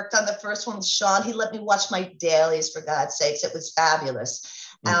I worked on the first one with Sean. He let me watch my dailies, for God's sakes. It was fabulous.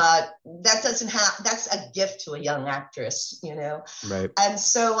 That's a gift to a young actress, Right. And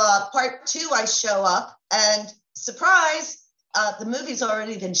so part 2, I show up and surprise, the movie's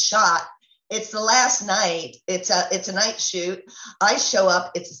already been shot. It's the last night. It's a night shoot. I show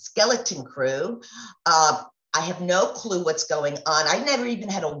up. It's a skeleton crew. I have no clue what's going on. I never even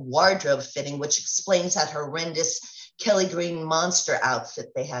had a wardrobe fitting, which explains that horrendous Kelly Green monster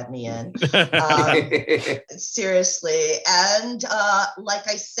outfit they had me in. Seriously. And like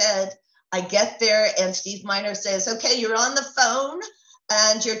I said, I get there and Steve Miner says, okay, you're on the phone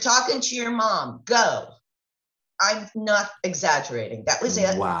and you're talking to your mom. Go. I'm not exaggerating. That was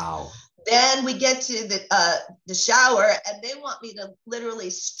it. Wow. Then we get to the shower and they want me to literally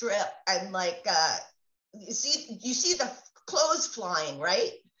strip and like, you see the clothes flying,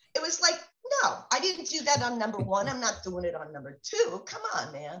 right? It was like, no, I didn't do that on number 1. I'm not doing it on number 2. Come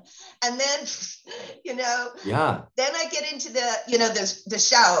on, man. And then, then I get into the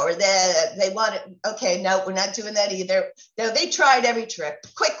shower. They want it. Okay, no, we're not doing that either. No, they tried every trick.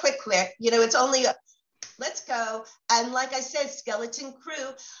 Quick. It's only let's go. And like I said, skeleton crew.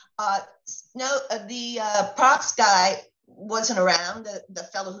 The props guy wasn't around. The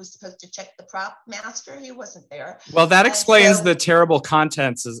fellow who's supposed to check the prop master, he wasn't there. Well, that explains the terrible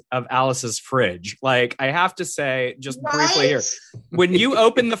contents of Alice's fridge. Like, I have to say, just briefly here, when you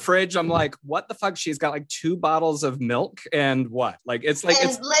open the fridge, I'm like, what the fuck? She's got like 2 bottles of milk and what? Like, it's like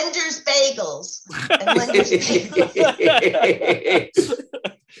and Lender's bagels. And Lender's bagels.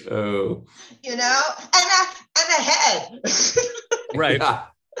 Oh, and a head. Right. Yeah.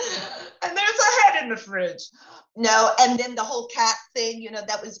 And there's a head in the fridge. No, and then the whole cat thing,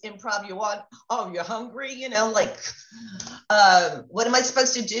 that was improv. You're hungry, what am I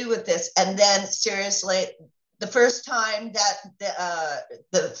supposed to do with this? And then seriously, the first time that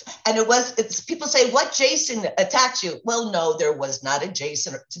it's people say, what Jason attacked you? Well, no, there was not a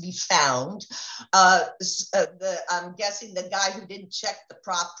Jason to be found. I'm guessing the guy who didn't check the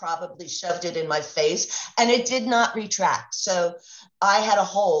prop probably shoved it in my face and it did not retract. So I had a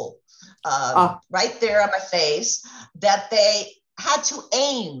hole right there on my face that they had to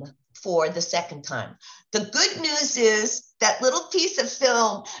aim for the second time. The good news is that little piece of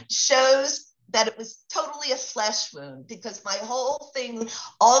film shows that it was totally a flesh wound, because my whole thing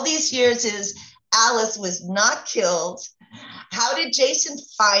all these years is Alice was not killed. How did Jason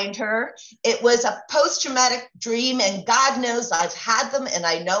find her? It was a post-traumatic dream, and God knows I've had them and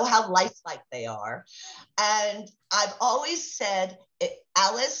I know how lifelike they are. And I've always said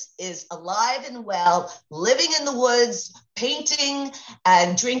Alice is alive and well, living in the woods, painting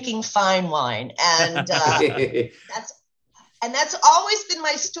and drinking fine wine. And that's always been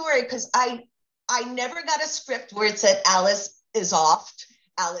my story, because I never got a script where it said Alice is off,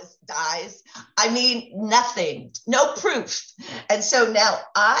 Alice dies. I mean, nothing, no proof. And so now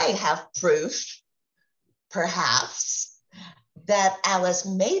I have proof, perhaps, that Alice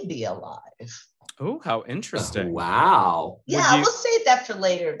may be alive. Oh, how interesting. Wow. Yeah, we'll save that for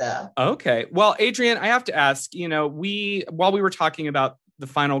later, though. Okay. Well, Adrienne, I have to ask, while we were talking about the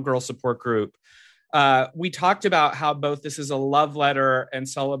Final Girl support group, we talked about how both this is a love letter and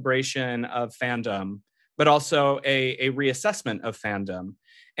celebration of fandom, but also a reassessment of fandom,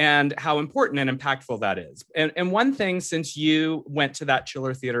 and how important and impactful that is. And one thing, since you went to that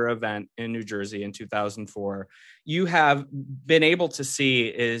Chiller Theater event in New Jersey in 2004, you have been able to see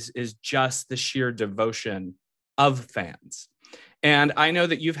is just the sheer devotion of fans. And I know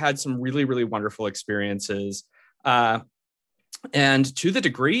that you've had some really, really wonderful experiences. And to the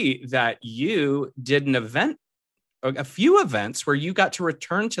degree that you did an event, a few events where you got to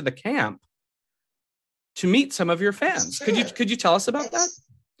return to the camp to meet some of your fans. Could you tell us about that?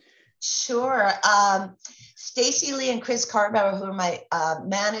 Sure. Stacey Lee and Chris Carver, who are my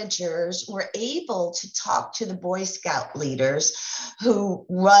managers, were able to talk to the Boy Scout leaders who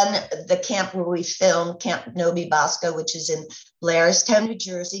run the camp where we filmed, Camp Novi Bosco, which is in Blairstown, New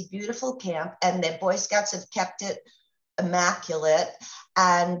Jersey. Beautiful camp. And the Boy Scouts have kept it immaculate.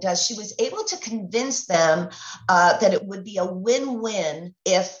 And she was able to convince them that it would be a win-win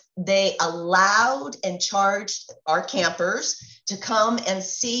if they allowed and charged our campers to come and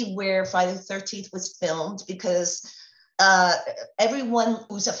see where Friday the 13th was filmed, because everyone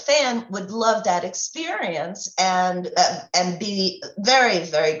who's a fan would love that experience and be very,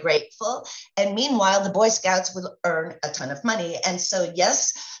 very grateful. And meanwhile, the Boy Scouts would earn a ton of money. And so,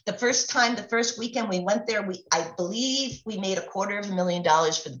 yes, the first weekend we went there, I believe we made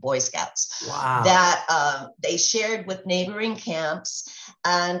 $250,000 for the Boy Scouts. Wow. That they shared with neighboring camps.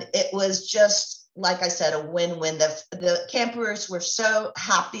 And it was just like I said, a win-win. The campers were so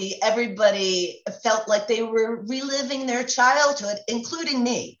happy. Everybody felt like they were reliving their childhood, including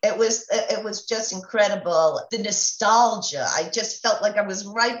me. It was just incredible. The nostalgia. I just felt like I was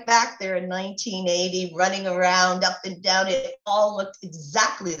right back there in 1980, running around up and down. It all looked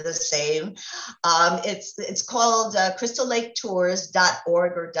exactly the same. It's called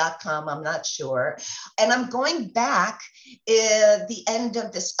crystallaketours.org or .com. I'm not sure. And I'm going back the end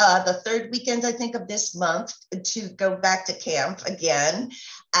of this, the third weekend, I think, of this month to go back to camp again.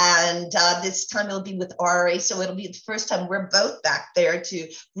 And this time it'll be with Ari. So it'll be the first time we're both back there to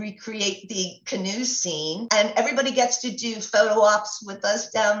recreate the canoe scene. And everybody gets to do photo ops with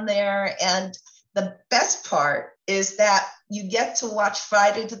us down there. And the best part is that you get to watch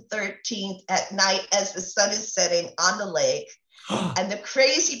Friday the 13th at night as the sun is setting on the lake. And the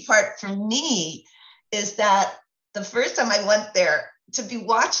crazy part for me is that the first time I went there, to be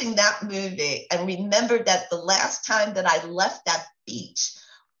watching that movie and remember that the last time that I left that beach,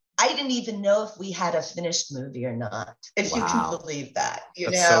 I didn't even know if we had a finished movie or not, if you can believe that,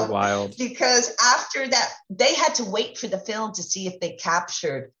 That's so wild. Because after that, they had to wait for the film to see if they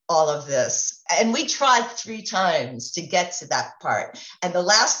captured all of this. And we tried 3 times to get to that part. And the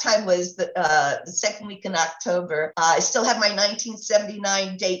last time was the second week in October. I still have my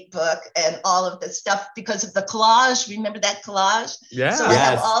 1979 date book and all of the stuff because of the collage. Remember that collage? Yeah. So I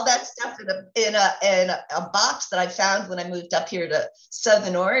have all that stuff in a box that I found when I moved up here to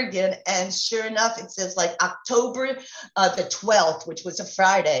Southern Oregon. And sure enough, it says like October the 12th, which was a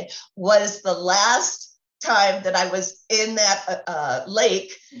Friday, was the last time that I was in that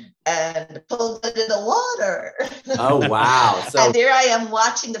lake and pulled into the water. Oh, wow. So and there I am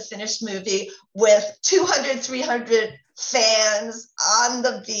watching the finished movie with 200, 300 fans on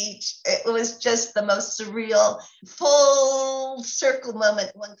the beach. It was just the most surreal, full circle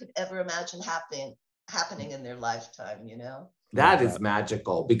moment one could ever imagine happening in their lifetime, that is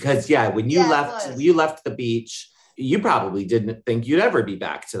magical because when you left the beach, you probably didn't think you'd ever be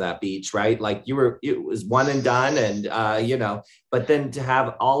back to that beach, right? Like it was one and done and, but then to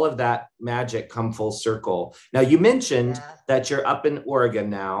have all of that magic come full circle. Now you mentioned that you're up in Oregon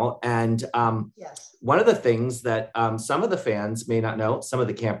now. And one of the things that some of the fans may not know, some of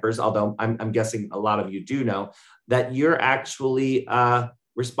the campers, although I'm guessing a lot of you do know, that you're actually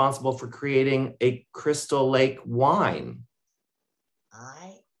responsible for creating a Crystal Lake wine.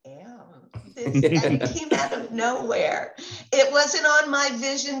 I am. And it came out of nowhere. It wasn't on my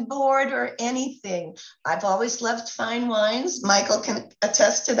vision board or anything. I've always loved fine wines. Michael can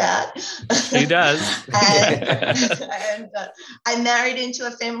attest to that. He does. and I married into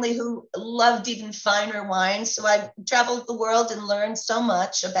a family who loved even finer wines. So I traveled the world and learned so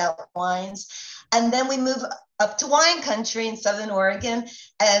much about wines. And then we moved up to wine country in Southern Oregon.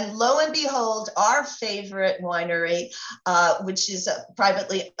 And lo and behold, our favorite winery, which is a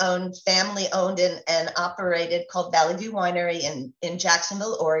privately owned, family owned and operated, called Valley View Winery in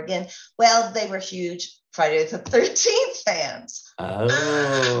Jacksonville, Oregon. Well, they were huge Friday the 13th fans.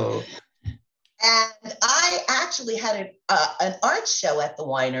 Oh. And I actually had an art show at the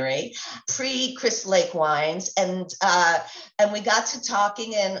winery, pre-Crystal Lake Wines, and we got to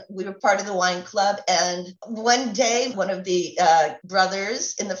talking, and we were part of the wine club. And one day, one of the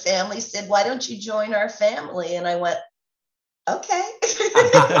brothers in the family said, "Why don't you join our family?" And I went, "Okay,"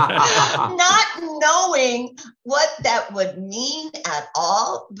 not knowing what that would mean at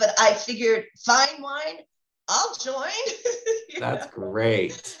all. But I figured, fine wine, I'll join. That's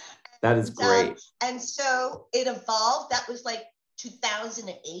great. That is great. And so it evolved. That was like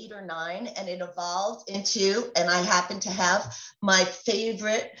 2008 or 9, and it evolved into, and I happen to have my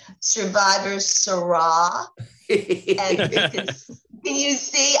favorite Survivor Syrah. And can you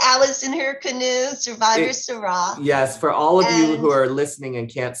see Alice in her canoe, Survivor Syrah? Yes, for all of you who are listening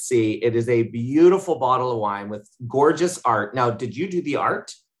and can't see, it is a beautiful bottle of wine with gorgeous art. Now, did you do the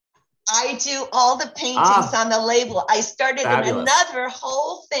art? I do all the paintings on the label. I started in Fabulous. another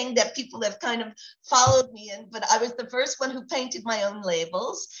whole thing that people have kind of followed me in, but I was the first one who painted my own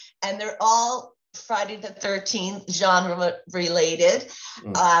labels, and they're all Friday the 13th genre related.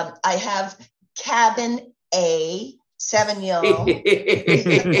 I have Cabin A,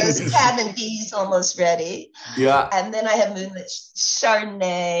 Sauvignon, those Cabin B's almost ready. Yeah. And then I have Moonlit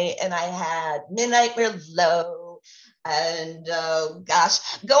Chardonnay, and I had Midnight Merlot. And gosh,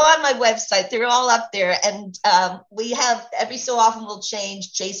 go on my website. They're all up there. And we have, every so often we'll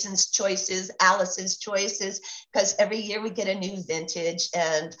change Jason's choices, Alice's choices, because every year we get a new vintage.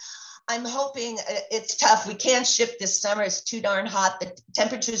 And I'm hoping, it's tough. We can't ship this summer. It's too darn hot. The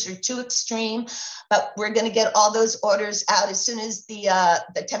temperatures are too extreme, but we're going to get all those orders out as soon as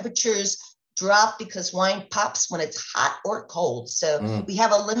the temperatures drop because wine pops when it's hot or cold. So we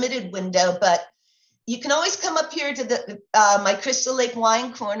have a limited window, but you can always come up here to the my Crystal Lake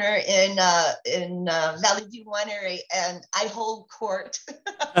Wine Corner in Valley View Winery, and I hold court.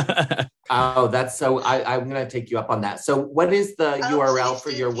 Oh, that's so. I'm going to take you up on that. So, what is the URL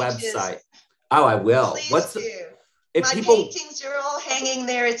for your website? Oh, I will. Please do. My paintings are all hanging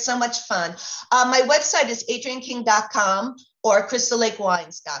there. It's so much fun. My website is adrienneking.com or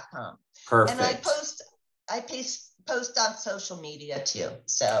crystallakewines.com. Perfect. And I post on social media too.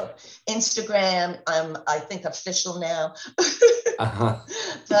 So Instagram, I'm I think official now.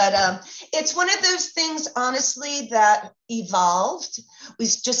 But it's one of those things, honestly, that evolved. We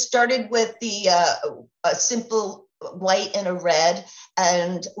just started with the a simple white and a red,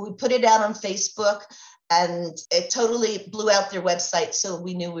 and we put it out on Facebook, and it totally blew out their website. So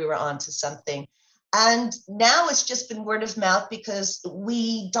we knew we were onto something. And now it's just been word of mouth because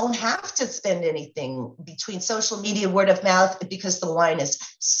we don't have to spend anything between social media, word of mouth, because the wine is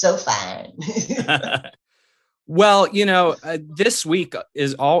so fine. Well, this week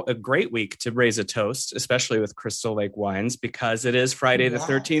is all a great week to raise a toast, especially with Crystal Lake Wines, because it is Friday the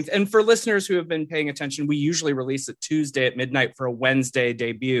 13th. And for listeners who have been paying attention, we usually release it Tuesday at midnight for a Wednesday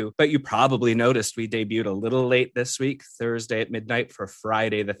debut. But you probably noticed we debuted a little late this week, Thursday at midnight for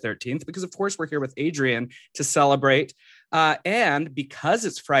Friday the 13th, because of course we're here with Adrienne to celebrate. And because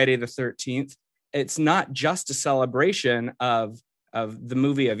it's Friday the 13th, it's not just a celebration of the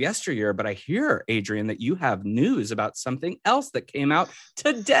movie of yesteryear, but I hear, Adrienne, that you have news about something else that came out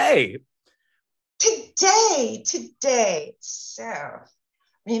today. Today. So,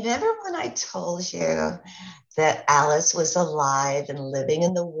 remember when I told you that Alice was alive and living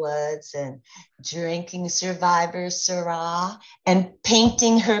in the woods and drinking Survivor Syrah and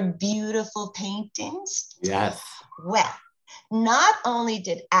painting her beautiful paintings? Yes. Well, not only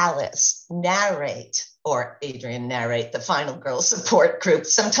did Alice narrate, or Adrienne narrate, the Final Girl Support Group.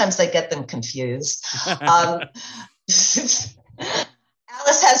 Sometimes I get them confused. Alice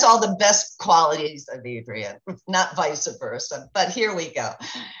has all the best qualities of Adrienne, not vice versa. But here we go.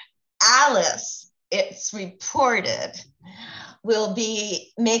 Alice, it's reported, will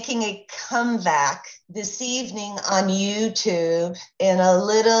be making a comeback this evening on YouTube in a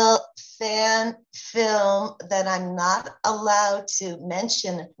little fan film that I'm not allowed to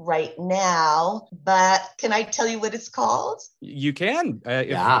mention right now, but can I tell you what it's called? You can,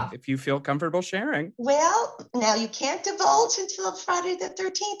 if you feel comfortable sharing. Well, now you can't divulge until Friday the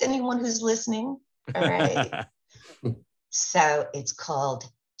 13th, anyone who's listening. All right. So it's called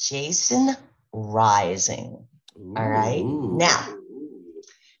Jason Rising. Ooh. All right. Now,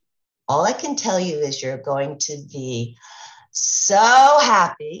 all I can tell you is you're going to be so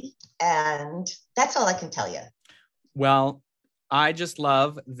happy, and that's all I can tell you. Well, I just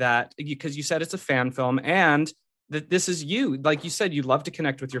love that because you said it's a fan film and that this is you. Like you said, you love to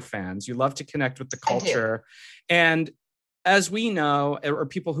connect with your fans. You love to connect with the culture. And as we know, or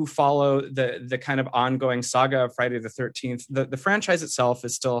people who follow the kind of ongoing saga of Friday the 13th, the franchise itself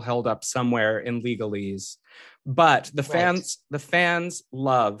is still held up somewhere in legalese. But the fans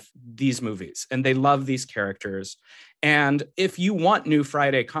love these movies and they love these characters. And if you want new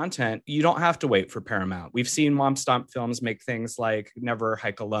Friday content, you don't have to wait for Paramount. We've seen Womp Stomp Films make things like Never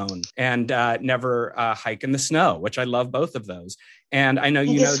Hike Alone and Never Hike in the Snow, which I love both of those. And I know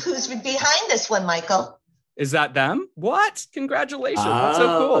you know who's behind this one, Michael. Is that them? What? Congratulations. That's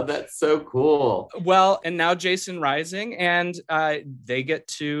so cool. That's so cool. Well, and now Jason Rising, and they get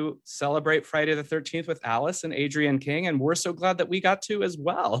to celebrate Friday the 13th with Alice and Adrienne King, and we're so glad that we got to as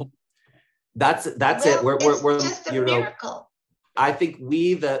well. That's it. We're just a miracle. I think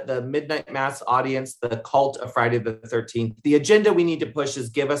we, the Midnight Mass audience, the cult of Friday the 13th, the agenda we need to push is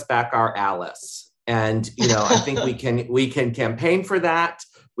give us back our Alice. And, I think we can campaign for that.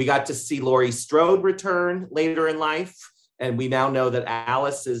 We got to see Laurie Strode return later in life, and we now know that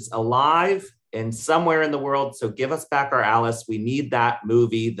Alice is alive and somewhere in the world. So give us back our Alice. We need that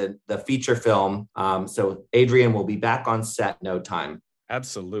movie, the feature film. So Adrienne will be back on set in no time.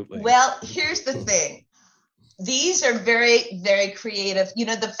 Absolutely. Well, here's the thing. These are very, very creative.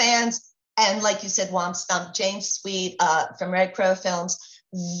 The fans, and like you said, Womp Stomp, James Sweet from Red Crow Films,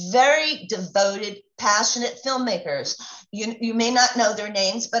 very devoted, passionate filmmakers. You may not know their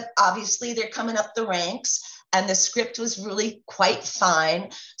names, but obviously they're coming up the ranks, and the script was really quite fine.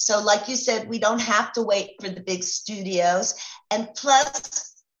 So like you said, we don't have to wait for the big studios. And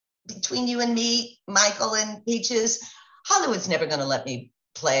plus, between you and me, Michael and Peaches, Hollywood's never going to let me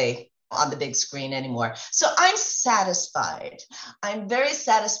play on the big screen anymore. So I'm satisfied. I'm very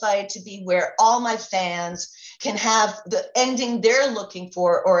satisfied to be where all my fans can have the ending they're looking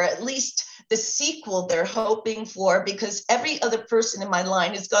for, or at least the sequel they're hoping for, because every other person in my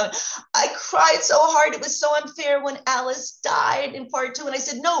line is going, I cried so hard. It was so unfair when Alice died in part 2. And I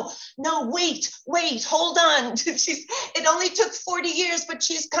said, no, wait, hold on. It only took 40 years, but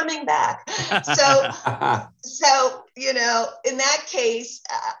she's coming back. So, you know, in that case,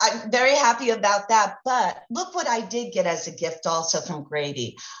 I'm very happy about that. But look what I did get as a gift also from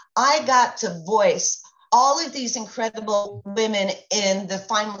Grady. I got to voice all of these incredible women in the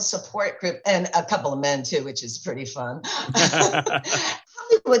final support group, and a couple of men too, which is pretty fun.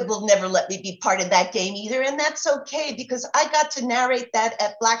 Hollywood will never let me be part of that game either, and that's okay, because I got to narrate that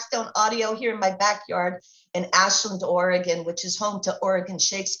at Blackstone Audio here in my backyard in Ashland, Oregon, which is home to Oregon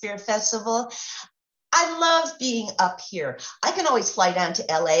Shakespeare Festival. I love being up here. I can always fly down to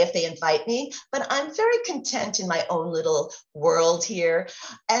LA if they invite me, but I'm very content in my own little world here.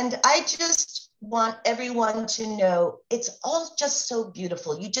 And I just want everyone to know it's all just so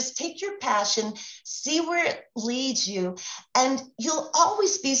beautiful. You just take your passion, see where it leads you, and you'll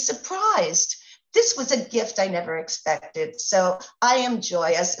always be surprised. This was a gift I never expected. So I am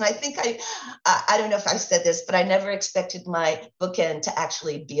joyous. And I think I don't know if I said this, but I never expected my bookend to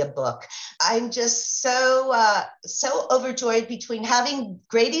actually be a book. I'm just so overjoyed between having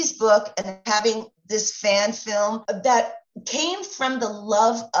Grady's book and having this fan film that came from the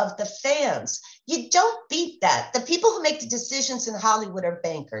love of the fans. You don't beat that. The people who make the decisions in Hollywood are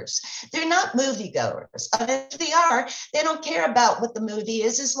bankers. They're not moviegoers. I mean, if they are, they don't care about what the movie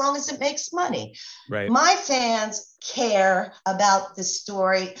is as long as it makes money. Right. My fans care about the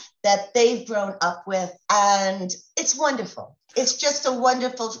story that they've grown up with, and it's wonderful. It's just a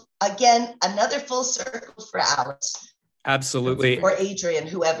wonderful, again, another full circle for Alice. Absolutely. Or Adrian,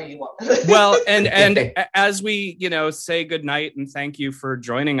 whoever you want. Well, and as we, say goodnight and thank you for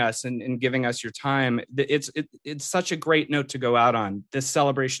joining us and giving us your time, it's such a great note to go out on, this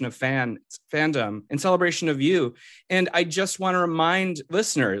celebration of fandom and celebration of you. And I just want to remind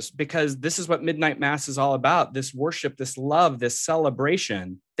listeners, because this is what Midnight Mass is all about, this worship, this love, this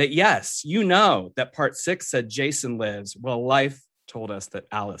celebration, that yes, that part 6 said Jason lives. Well, life told us that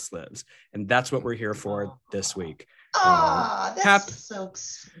Alice lives. And that's what we're here for this week. That's so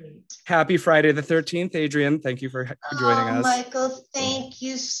sweet. Happy Friday the 13th, Adrian. Thank you for joining us. Michael, thank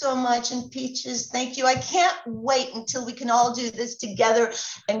you so much. And Peaches, thank you. I can't wait until we can all do this together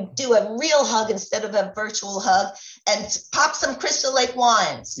and do a real hug instead of a virtual hug and pop some Crystal Lake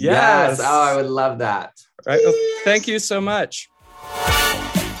wines. Yes. Oh, I would love that. All right. Well, thank you so much.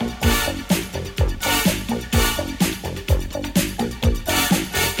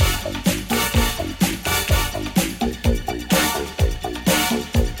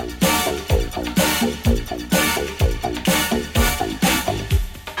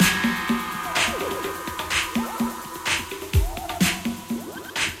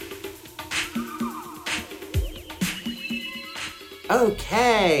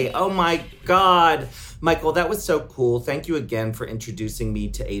 Okay. Oh my God. Michael, that was so cool. Thank you again for introducing me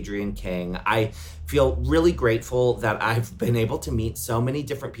to Adrienne King. I feel really grateful that I've been able to meet so many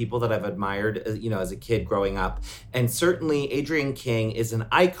different people that I've admired, as a kid growing up. And certainly Adrienne King is an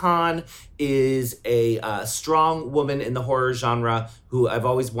icon, is a strong woman in the horror genre who I've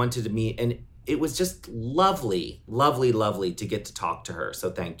always wanted to meet. And it was just lovely, lovely, lovely to get to talk to her.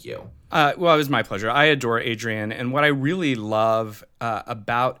 So thank you. Well, it was my pleasure. I adore Adrienne. And what I really love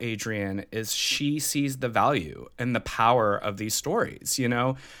about Adrienne is she sees the value and the power of these stories.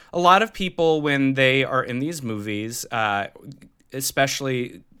 A lot of people, when they are in these movies,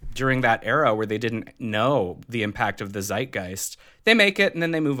 especially during that era where they didn't know the impact of the zeitgeist, they make it and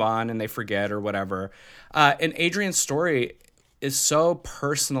then they move on and they forget or whatever. And Adrienne's story is so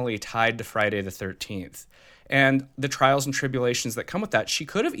personally tied to Friday the 13th. And the trials and tribulations that come with that. She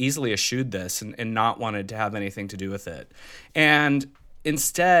could have easily eschewed this and not wanted to have anything to do with it. And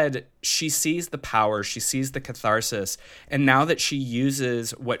instead, she sees the power, she sees the catharsis. And now that she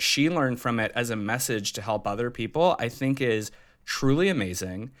uses what she learned from it as a message to help other people, I think is truly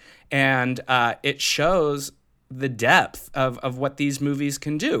amazing. And it shows the depth of what these movies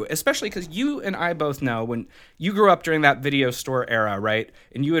can do, especially because you and I both know when you grew up during that video store era, right?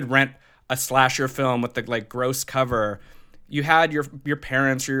 And you would rent a slasher film with the gross cover, you had your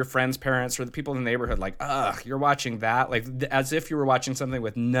parents or your friends' parents or the people in the neighborhood ugh, you're watching that, as if you were watching something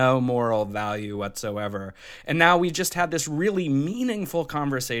with no moral value whatsoever. And now we just had this really meaningful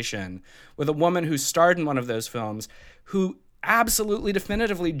conversation with a woman who starred in one of those films who absolutely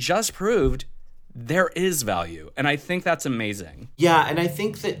definitively just proved there is value. And I think that's amazing. Yeah, and I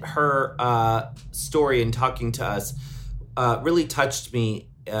think that her story in talking to us really touched me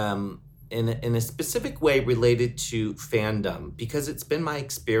in a specific way related to fandom, because it's been my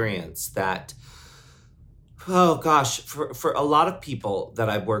experience that, oh gosh, for a lot of people that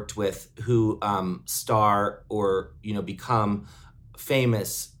I've worked with who star or, become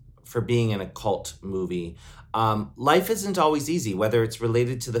famous for being in a cult movie, life isn't always easy, whether it's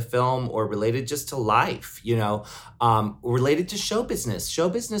related to the film or related just to life, related to show business. Show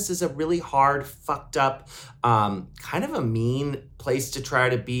business is a really hard, fucked up, kind of a mean place to try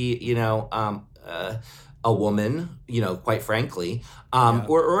to be, a woman, quite frankly,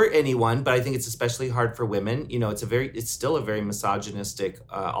 or anyone, but I think it's especially hard for women. It's still a very misogynistic,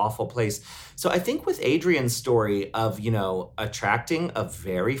 awful place. So I think with Adrian's story of, attracting a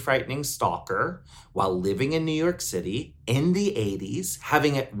very frightening stalker while living in New York City in the 80s,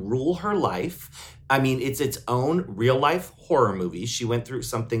 having it rule her life. I mean, it's its own real life horror movie. She went through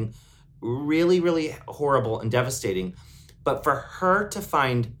something really, really horrible and devastating, but for her to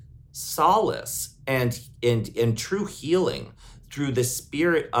find solace and true healing through the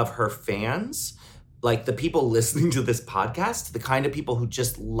spirit of her fans, like the people listening to this podcast, the kind of people who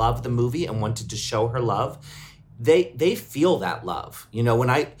just love the movie and wanted to show her love, they feel that love. When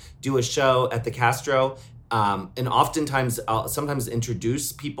I do a show at the Castro, and oftentimes I'll sometimes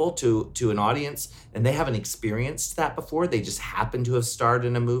introduce people to an audience and they haven't experienced that before. They just happen to have starred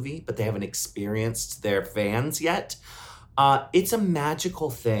in a movie, but they haven't experienced their fans yet. It's a magical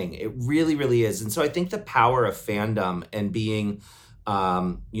thing. It really, really is. And so I think the power of fandom and being,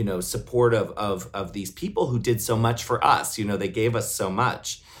 supportive of these people who did so much for us, they gave us so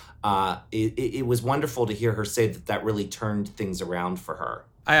much. It was wonderful to hear her say that really turned things around for her.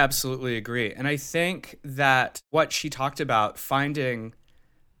 I absolutely agree. And I think that what she talked about, finding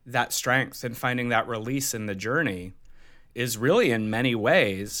that strength and finding that release in the journey, is really in many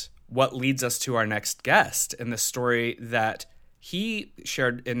ways what leads us to our next guest and the story that he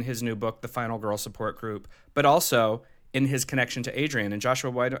shared in his new book, The Final Girl Support Group, but also in his connection to Adrian. And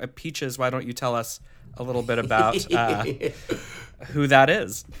Joshua, Peaches, why don't you tell us a little bit about who that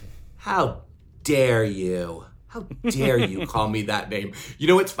is? How dare you? How dare you call me that name? You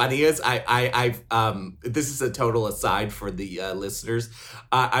know what's funny is I've this is a total aside for the listeners.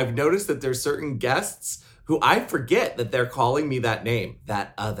 I've noticed that there's certain guests who I forget that they're calling me that name,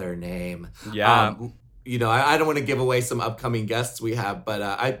 that other name. Yeah. I don't want to give away some upcoming guests we have, but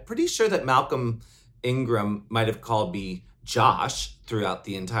I'm pretty sure that Malcolm Ingram might have called me Josh throughout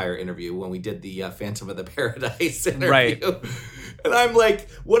the entire interview when we did the Phantom of the Paradise interview. Right. And I'm like,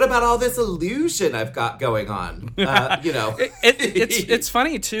 what about all this illusion I've got going on? It's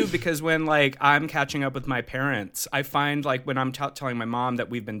funny, too, because when, I'm catching up with my parents, I find, when I'm telling my mom that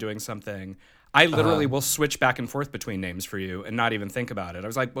we've been doing something, I literally will switch back and forth between names for you and not even think about it. I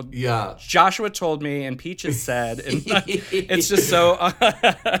was like, well, yeah. Joshua told me and Peaches said. And it's just so...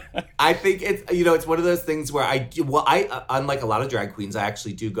 I think it's one of those things where I unlike a lot of drag queens, I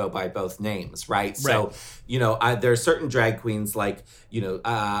actually do go by both names, right? So, there are certain drag queens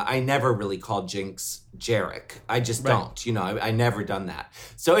I never really call Jinx Jarek. I just don't, I never done that.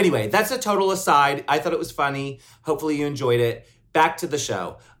 So anyway, that's a total aside. I thought it was funny. Hopefully you enjoyed it. Back to the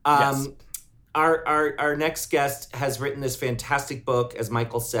show. Yes. Our next guest has written this fantastic book, as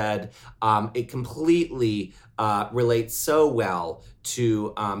Michael said. It completely relates so well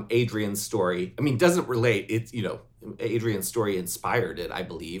to Adrian's story. I mean, doesn't relate. It's, Adrian's story inspired it, I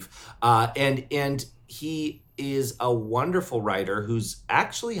believe. And he is a wonderful writer who's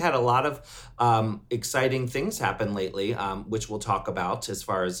actually had a lot of exciting things happen lately, which we'll talk about as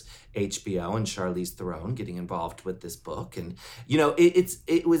far as HBO and Charlize Theron getting involved with this book. And,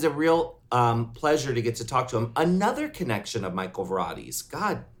 it was a real pleasure to get to talk to him. Another connection of Michael Varrotti's.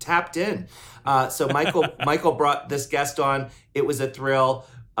 God, tapped in. So Michael brought this guest on. It was a thrill.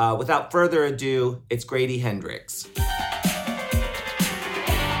 Without further ado, it's Grady Hendrix.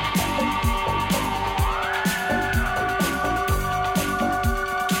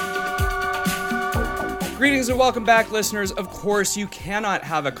 Greetings and welcome back, listeners. Of course, you cannot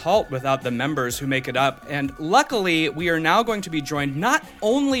have a cult without the members who make it up. And luckily, we are now going to be joined not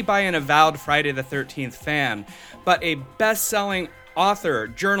only by an avowed Friday the 13th fan, but a best-selling author,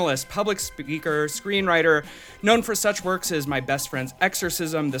 journalist, public speaker, screenwriter, known for such works as My Best Friend's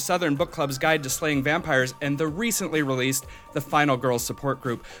Exorcism, the Southern Book Club's Guide to Slaying Vampires, and the recently released The Final Girl Support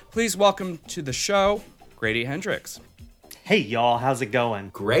Group. Please welcome to the show, Grady Hendrix. Hey, y'all. How's it going?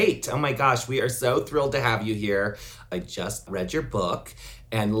 Great. Oh, my gosh. We are so thrilled to have you here. I just read your book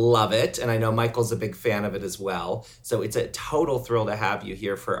and love it. And I know Michael's a big fan of it as well. So it's a total thrill to have you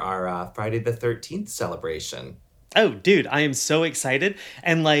here for our Friday the 13th celebration. Oh, dude, I am so excited.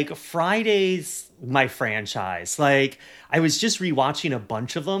 And like Friday's my franchise. Like I was just rewatching a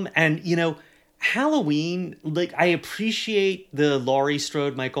bunch of them and Halloween, like I appreciate the Laurie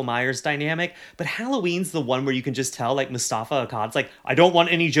Strode, Michael Myers dynamic, but Halloween's the one where you can just tell like Mustafa Akkad's like, I don't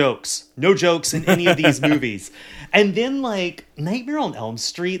want any jokes. No jokes in any of these movies. And then like Nightmare on Elm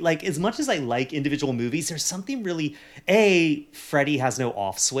Street, like as much as I like individual movies, there's something really, Freddy has no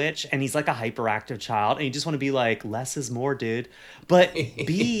off switch and he's like a hyperactive child and you just want to be like, less is more, dude. But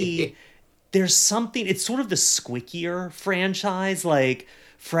B, there's something, it's sort of the squickier franchise, like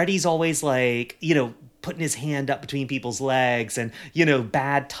Freddy's always like, putting his hand up between people's legs and,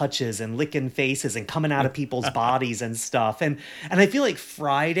 bad touches and licking faces and coming out of people's bodies and stuff. And I feel like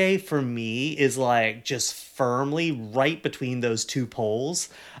Friday for me is like just firmly right between those two poles.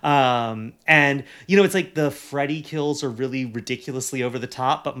 And, it's like the Freddy kills are really ridiculously over the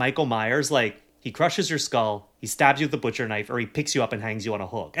top, but Michael Myers, like he crushes your skull, he stabs you with a butcher knife, or he picks you up and hangs you on a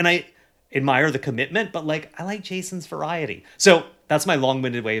hook. And I admire the commitment, but like I like Jason's variety. So that's my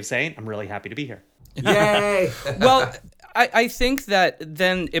long-winded way of saying I'm really happy to be here. Yay! Well, I think that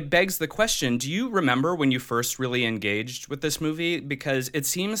then it begs the question, do you remember when you first really engaged with this movie? Because it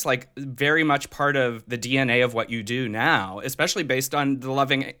seems like very much part of the DNA of what you do now, especially based on the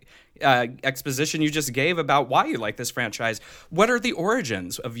loving exposition you just gave about why you like this franchise. What are the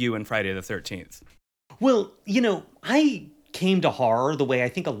origins of you and Friday the 13th? Well, I came to horror the way I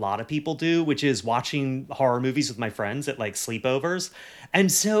think a lot of people do, which is watching horror movies with my friends at like sleepovers. And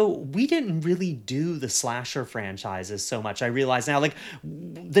so we didn't really do the slasher franchises so much. I realize now, like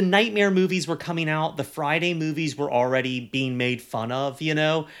the Nightmare movies were coming out, the Friday movies were already being made fun of,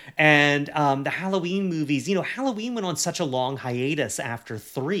 and the Halloween movies, Halloween went on such a long hiatus after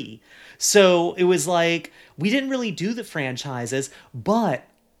 3. So it was like, we didn't really do the franchises, but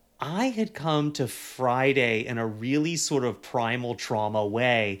I had come to Friday in a really sort of primal trauma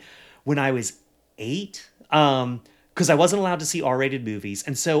way when I was 8, because I wasn't allowed to see R-rated movies.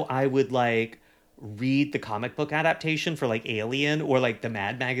 And so I would like read the comic book adaptation for like Alien or like the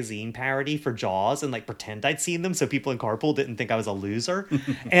Mad Magazine parody for Jaws and like pretend I'd seen them so people in carpool didn't think I was a loser.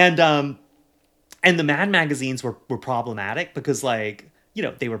 And the Mad Magazines were problematic because like,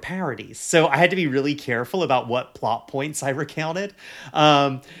 they were parodies. So I had to be really careful about what plot points I recounted.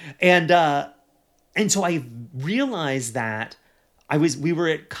 And so I realized that we were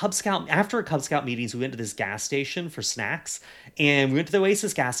at Cub Scout, after Cub Scout meetings, we went to this gas station for snacks, and we went to the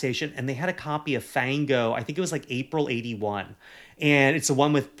Oasis gas station and they had a copy of Fango. I think it was like April 81. And it's the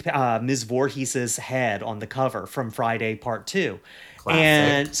one with Ms. Voorhees' head on the cover from Friday Part 2. Classic.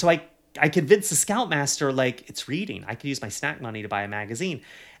 And so I convinced the Scoutmaster, like, it's reading. I could use my snack money to buy a magazine.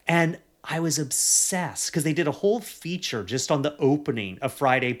 And I was obsessed because they did a whole feature just on the opening of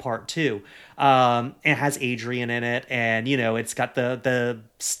Friday Part 2. It has Adrian in it, and, it's got the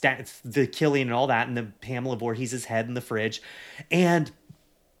killing and all that, and the Pamela Voorhees' head in the fridge. And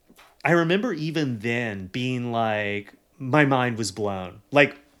I remember even then being like, my mind was blown.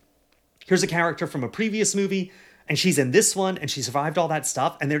 Like, here's a character from a previous movie, and she's in this one, and she survived all that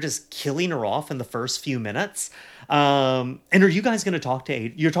stuff, and they're just killing her off in the first few minutes. And are you guys going to talk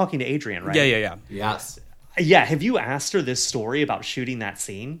to you're talking to Adrian, right? Yeah. Yes. Yeah, have you asked her this story about shooting that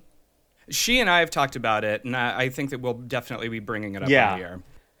scene? She and I have talked about it, and I think that we'll definitely be bringing it up on the air.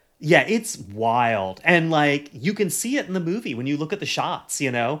 Yeah, it's wild. And like, you can see it in the movie when you look at the shots,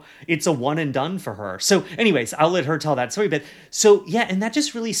 it's a one and done for her. So anyways, I'll let her tell that story. But so, yeah, and that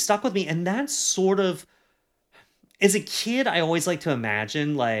just really stuck with me. And that's sort of, as a kid, I always like to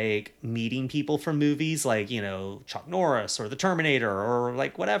imagine like meeting people from movies like, Chuck Norris or The Terminator or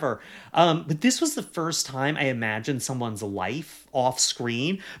like whatever. But this was the first time I imagined someone's life off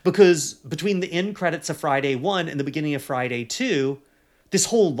screen, because between the end credits of Friday 1 and the beginning of Friday 2, this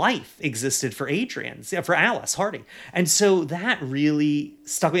whole life existed for for Alice Harding. And so that really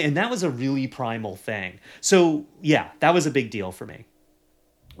stuck with me. And that was a really primal thing. So yeah, that was a big deal for me.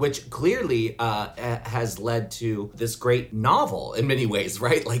 Which clearly has led to this great novel in many ways,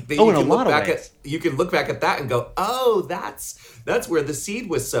 right? Like you can look back at that and go, oh, that's where the seed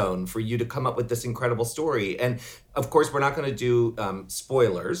was sown for you to come up with this incredible story. And of course, we're not going to do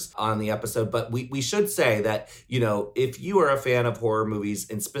spoilers on the episode, but we should say that, if you are a fan of horror movies,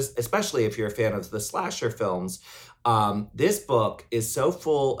 and especially if you're a fan of the slasher films, this book is so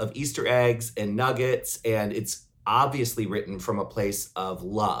full of Easter eggs and nuggets, and it's obviously written from a place of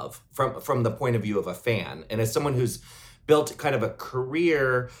love, from the point of view of a fan. And as someone who's built kind of a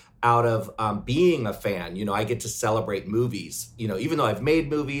career out of being a fan. You know, I get to celebrate movies. You know, even though I've made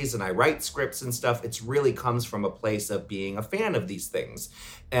movies and I write scripts and stuff, it's really comes from a place of being a fan of these things.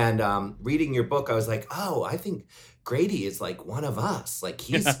 And reading your book, I was like, oh, I think Grady is like one of us. Like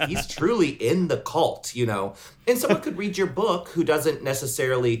he's truly in the cult, you know. And someone could read your book who doesn't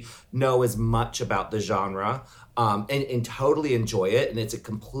necessarily know as much about the genre and totally enjoy it. And it's a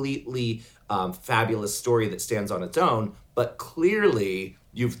completely fabulous story that stands on its own. But clearly,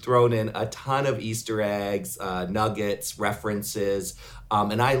 you've thrown in a ton of Easter eggs, nuggets, references.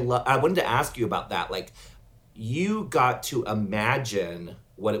 And I wanted to ask you about that. Like, you got to imagine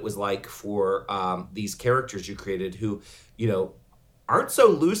what it was like for these characters you created who, you know, aren't so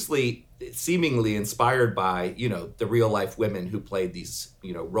loosely seemingly inspired by, you know, the real life women who played these,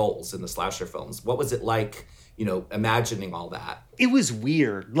 you know, roles in the slasher films. What was it like, you know, imagining all that? It was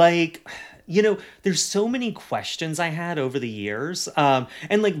weird. Like, you know, there's so many questions I had over the years. And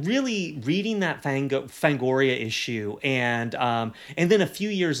like really reading that Fangoria issue and then a few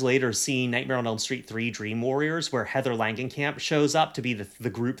years later seeing Nightmare on Elm Street 3 Dream Warriors, where Heather Langenkamp shows up to be the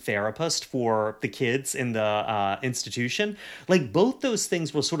group therapist for the kids in the institution. Like both those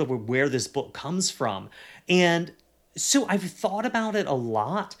things were sort of where this book comes from. And so I've thought about it a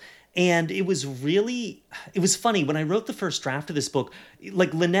lot. And it was funny when I wrote the first draft of this book,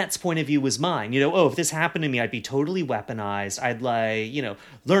 like Lynette's point of view was mine, you know, oh, if this happened to me, I'd be totally weaponized. I'd like, you know,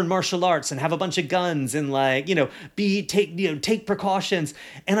 learn martial arts and have a bunch of guns and like, you know, take precautions.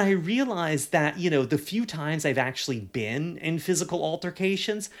 And I realized that, you know, the few times I've actually been in physical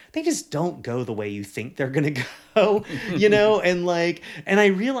altercations, they just don't go the way you think they're going to go, you know, and I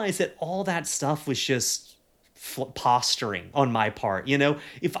realized that all that stuff was just posturing on my part. You know,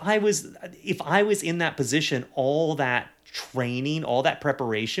 if I was in that position, all that training, all that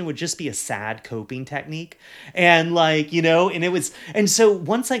preparation would just be a sad coping technique. And like, you know, and so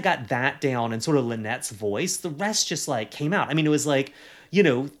once I got that down and sort of Lynette's voice, the rest just like came out. I mean, it was like, you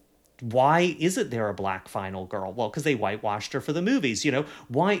know, why isn't there a black final girl? Well, because they whitewashed her for the movies, you know.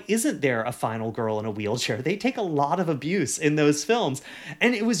 Why isn't there a final girl in a wheelchair? They take a lot of abuse in those films.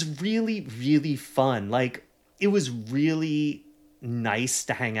 And it was really, really fun. Like, it was really nice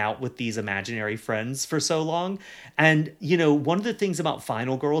to hang out with these imaginary friends for so long. And, you know, one of the things about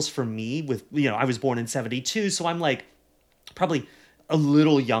Final Girls for me with, you know, I was born in 72, so I'm like probably a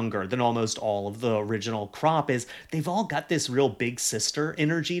little younger than almost all of the original crop is they've all got this real big sister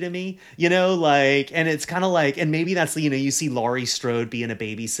energy to me, you know, like, and it's kind of like, and maybe that's, you know, you see Laurie Strode being a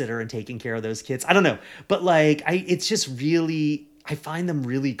babysitter and taking care of those kids. I don't know. But like, it's just really, I find them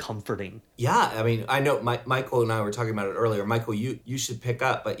really comforting. Yeah, I mean, I know Michael and I were talking about it earlier. Michael, you should pick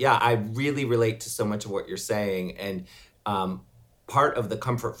up. But yeah, I really relate to so much of what you're saying. And part of the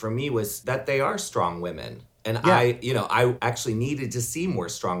comfort for me was that they are strong women. And yeah. I actually needed to see more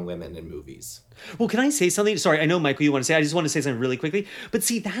strong women in movies. Well, can I say something? Sorry, I know, Michael, you want to say, I just want to say something really quickly. But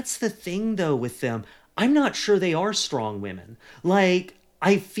see, that's the thing, though, with them. I'm not sure they are strong women. Like,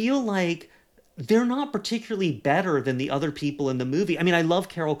 I feel like they're not particularly better than the other people in the movie. I mean, I love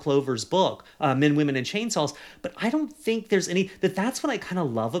Carol Clover's book, Men, Women, and Chainsaws, but I don't think there's any... That's what I kind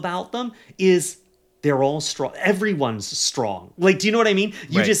of love about them is they're all strong. Everyone's strong. Like, do you know what I mean?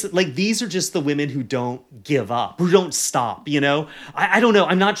 You right. Just, like, these are just the women who don't give up, who don't stop, you know? I don't know.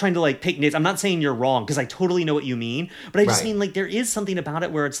 I'm not trying to, like, pick nits. I'm not saying you're wrong, because I totally know what you mean. But I just mean, like, there is something about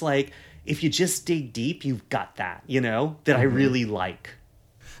it where it's like, if you just dig deep, you've got that, you know? That I really like.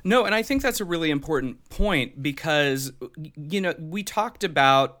 No, and I think that's a really important point because, you know, we talked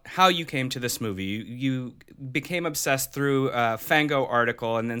about how you came to this movie. You became obsessed through a Fango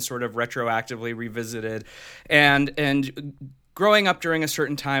article and then sort of retroactively revisited. And growing up during a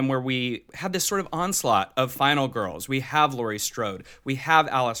certain time where we had this sort of onslaught of final girls. We have Laurie Strode, we have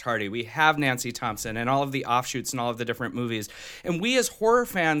Alice Hardy, we have Nancy Thompson, and all of the offshoots and all of the different movies. And we as horror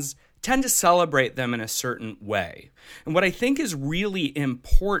fans tend to celebrate them in a certain way. And what I think is really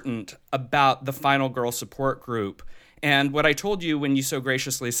important about the Final Girl support group, and what I told you when you so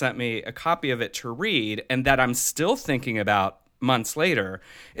graciously sent me a copy of it to read, and that I'm still thinking about months later,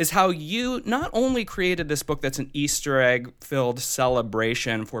 is how you not only created this book that's an Easter egg-filled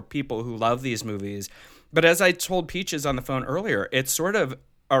celebration for people who love these movies, but as I told Peaches on the phone earlier, it's sort of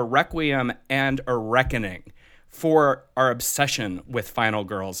a requiem and a reckoning for our obsession with Final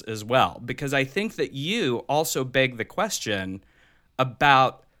Girls as well. Because I think that you also beg the question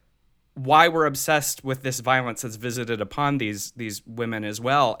about why we're obsessed with this violence that's visited upon these women as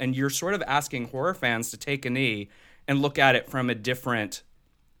well. And you're sort of asking horror fans to take a knee and look at it from a different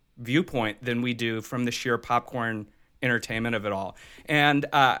viewpoint than we do from the sheer popcorn entertainment of it all. And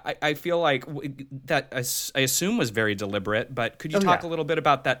I feel like that I assume was very deliberate, but could you talk a little bit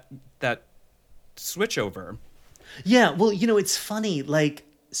about that switch over? Yeah, well, it's funny,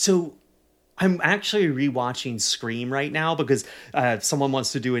 so I'm actually rewatching Scream right now because someone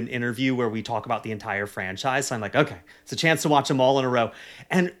wants to do an interview where we talk about the entire franchise. So I'm like, okay, it's a chance to watch them all in a row.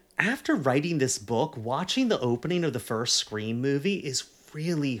 And after writing this book, watching the opening of the first Scream movie is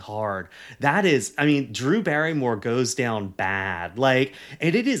really hard. That is, Drew Barrymore goes down bad.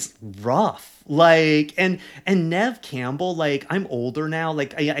 And it is rough. And Neve Campbell, I'm older now.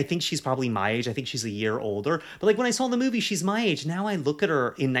 I think she's probably my age. I think she's a year older. But when I saw the movie, she's my age. Now I look at her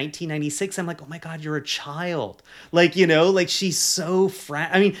in 1996. I'm like, oh my God, you're a child. She's so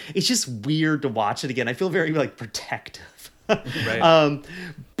it's just weird to watch it again. I feel very protective. Right.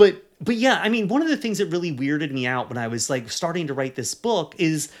 But yeah, one of the things that really weirded me out when I was starting to write this book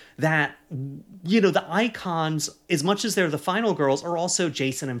is that, the icons, as much as they're the final girls, are also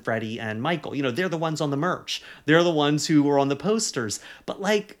Jason and Freddie and Michael. They're the ones on the merch. They're the ones who were on the posters. But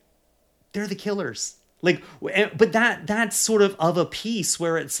they're the killers. But that's sort of a piece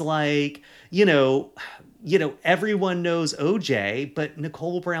where it's everyone knows OJ, but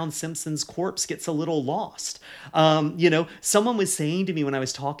Nicole Brown Simpson's corpse gets a little lost. Someone was saying to me when I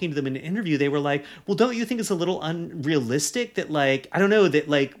was talking to them in an interview, they were like, well, don't you think it's a little unrealistic that I don't know,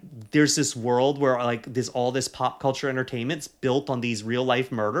 that there's this world where there's all this pop culture entertainment's built on these real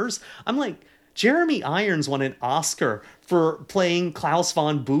life murders? I'm like, Jeremy Irons won an Oscar for playing Klaus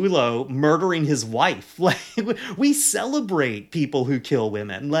von Bülow murdering his wife. We celebrate people who kill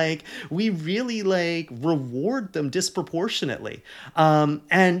women. We really reward them disproportionately.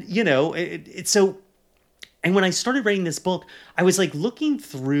 And when I started writing this book, I was looking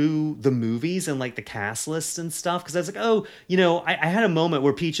through the movies and the cast lists and stuff, because I was I had a moment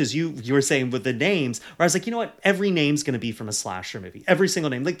where Peaches, you were saying with the names, where I was you know what, every name's going to be from a slasher movie, every single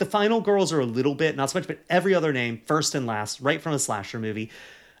name. The final girls are a little bit, not so much, but every other name, first and last, right from a slasher movie.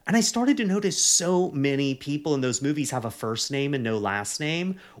 And I started to notice so many people in those movies have a first name and no last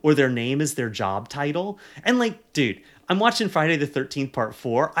name, or their name is their job title. And dude, I'm watching Friday the 13th Part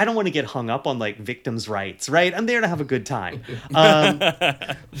 4. I don't want to get hung up on victims' rights, right? I'm there to have a good time.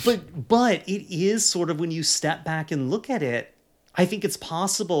 But it is sort of, when you step back and look at it, I think it's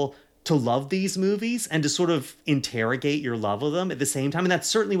possible to love these movies and to sort of interrogate your love of them at the same time. And that's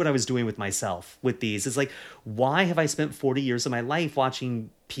certainly what I was doing with myself with these. It's why have I spent 40 years of my life watching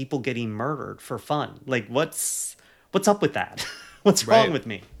people getting murdered for fun? What's up with that? What's wrong with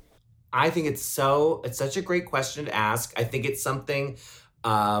me? I think it's such a great question to ask. I think it's something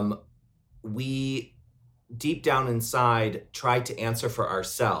we deep down inside try to answer for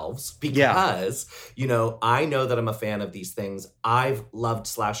ourselves because, I know that I'm a fan of these things. I've loved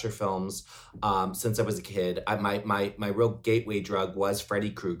slasher films since I was a kid. My real gateway drug was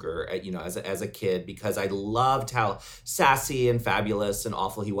Freddy Krueger, as a kid, because I loved how sassy and fabulous and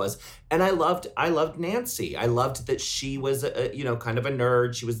awful he was. And I loved Nancy. I loved that she was, kind of a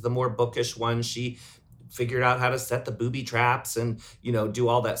nerd. She was the more bookish one. She figured out how to set the booby traps and, do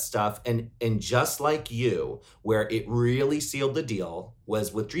all that stuff. And just like you, where it really sealed the deal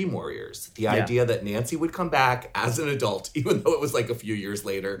was with Dream Warriors. The idea that Nancy would come back as an adult, even though it was a few years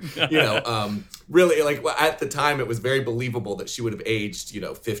later, really at the time it was very believable that she would have aged,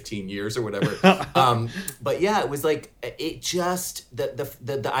 15 years or whatever. But yeah, it was it just,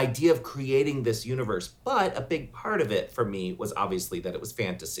 the idea of creating this universe. But a big part of it for me was obviously that it was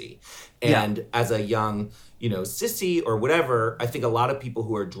fantasy. And as a young, sissy or whatever, I think a lot of people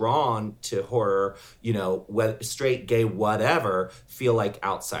who are drawn to horror, whether straight, gay, whatever, feel like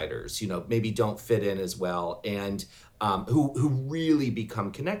outsiders, maybe don't fit in as well. And who really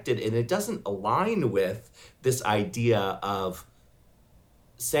become connected. And it doesn't align with this idea of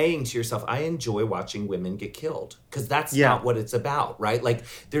saying to yourself, I enjoy watching women get killed, because that's not what it's about, right?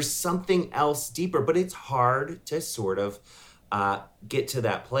 There's something else deeper, but it's hard to sort of get to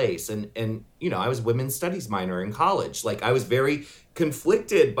that place. And I was women's studies minor in college. I was very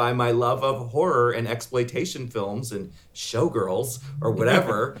conflicted by my love of horror and exploitation films and showgirls or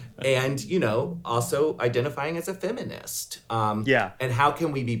whatever. And, also identifying as a feminist. And how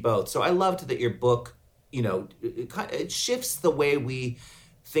can we be both? So I loved that your book, it shifts the way we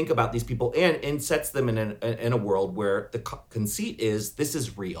think about these people and sets them in a world where the conceit is, this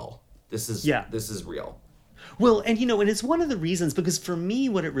is real. This is real. Well, and and it's one of the reasons, because for me,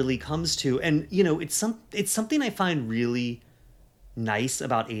 what it really comes to, and it's something I find really nice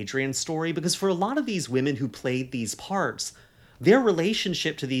about Adrian's story, because for a lot of these women who played these parts, their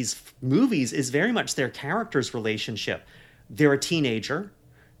relationship to these movies is very much their character's relationship. They're a teenager.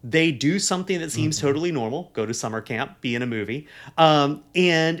 They do something that seems totally normal, go to summer camp, be in a movie.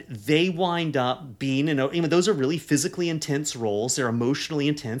 And they wind up being, those are really physically intense roles. They're emotionally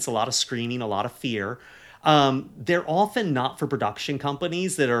intense, a lot of screaming, a lot of fear. They're often not for production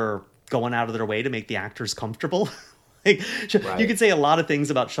companies that are going out of their way to make the actors comfortable. Right. You could say a lot of things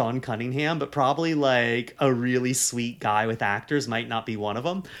about Sean Cunningham, but probably like a really sweet guy with actors might not be one of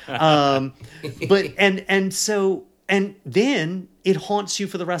them. And then it haunts you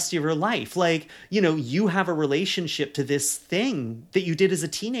for the rest of your life. Like, you have a relationship to this thing that you did as a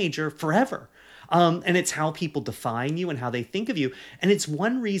teenager forever. And it's how people define you and how they think of you. And it's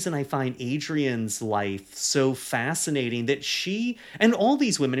one reason I find Adrian's life so fascinating, that she and all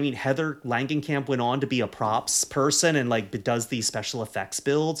these women, Heather Langenkamp went on to be a props person and does these special effects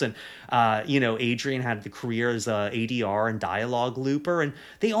builds. And, Adrian had the career as a ADR and dialogue looper. And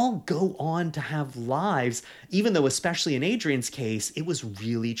they all go on to have lives, even though especially in Adrian's case, it was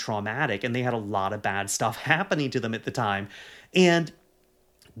really traumatic and they had a lot of bad stuff happening to them at the time. And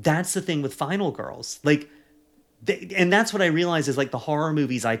that's the thing with Final Girls. And that's what I realize is the horror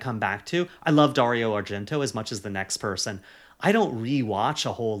movies I come back to. I love Dario Argento as much as the next person. I don't rewatch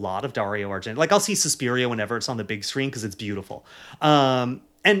a whole lot of Dario Argento. I'll see Suspiria whenever it's on the big screen because it's beautiful. And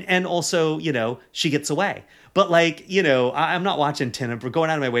also, She Gets Away. But I'm not watching Tenebrae, going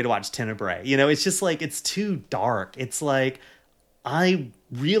out of my way to watch Tenebrae. It's just it's too dark. It's I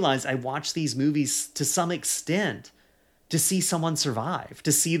realize I watch these movies to some extent to see someone survive,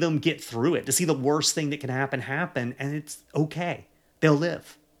 to see them get through it, to see the worst thing that can happen, and it's okay. They'll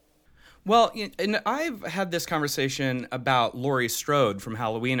live. Well, and I've had this conversation about Laurie Strode from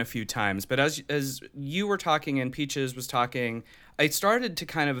Halloween a few times, but as you were talking and Peaches was talking, I started to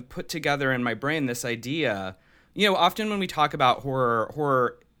kind of put together in my brain this idea. Often when we talk about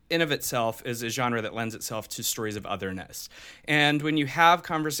horror in of itself is a genre that lends itself to stories of otherness. And when you have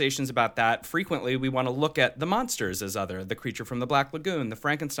conversations about that, frequently we want to look at the monsters as other, the creature from the Black Lagoon, the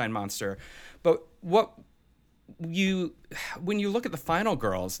Frankenstein monster. But when you look at the Final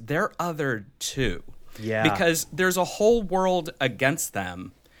Girls, they're other too. Yeah. Because there's a whole world against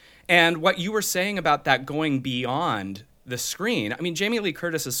them. And what you were saying about that going beyond the screen, Jamie Lee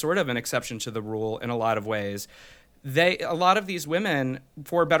Curtis is sort of an exception to the rule in a lot of ways. A lot of these women,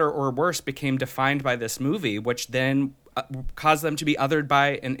 for better or worse, became defined by this movie, which then caused them to be othered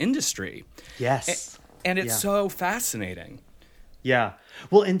by an industry. Yes. And it's so fascinating. Yeah.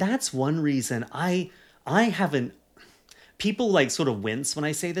 Well, and that's one reason I haven't... People sort of wince when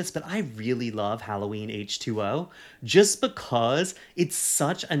I say this, but I really love Halloween H2O just because it's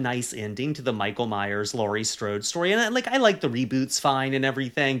such a nice ending to the Michael Myers, Laurie Strode story. And I like the reboots fine and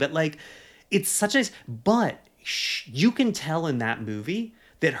everything, but it's such a... But you can tell in that movie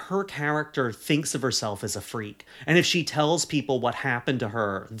that her character thinks of herself as a freak. And if she tells people what happened to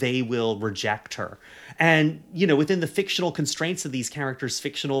her, they will reject her. And, within the fictional constraints of these characters'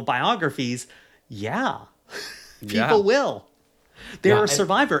 fictional biographies, people will. They're a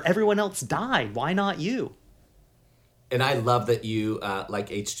survivor. Everyone else died. Why not you? And I love that you like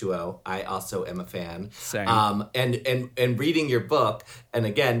H2O. I also am a fan. Same. And reading your book, and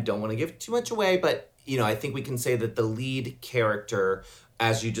again, don't want to give too much away, but I think we can say that the lead character,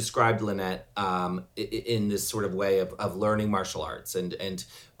 as you described, Lynette, in this sort of way of learning martial arts and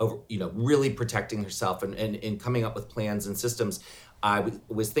really protecting herself and coming up with plans and systems. I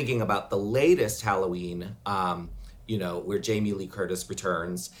was thinking about the latest Halloween, where Jamie Lee Curtis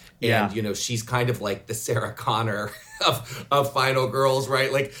returns. And, she's kind of like the Sarah Connor of Final Girls,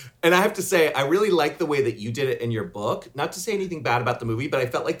 right? And I have to say, I really like the way that you did it in your book. Not to say anything bad about the movie, but I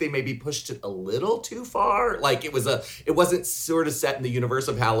felt like they maybe pushed it a little too far. It wasn't sort of set in the universe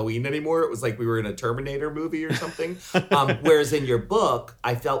of Halloween anymore. It was like we were in a Terminator movie or something. Whereas in your book,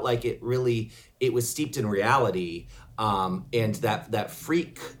 I felt like it was steeped in reality. And that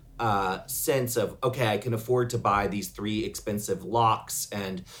freak sense of, okay, I can afford to buy these 3 expensive locks,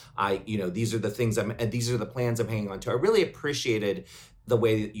 and these are the things and these are the plans I'm hanging on to. I really appreciated the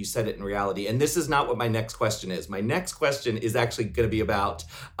way that you said it in reality. And this is not what my next question is. My next question is actually going to be about,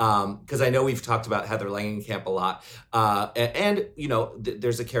 because I know we've talked about Heather Langenkamp a lot.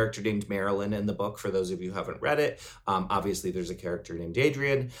 There's a character named Marilyn in the book, for those of you who haven't read it. Obviously, there's a character named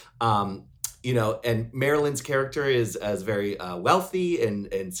Adrian. And Marilyn's character is very wealthy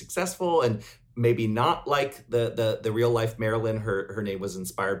and successful, and maybe not like the real life Marilyn. Her name was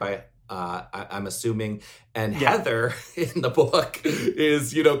inspired by, I'm assuming. And Heather in the book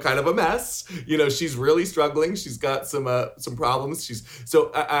is, kind of a mess. She's really struggling. She's got some problems.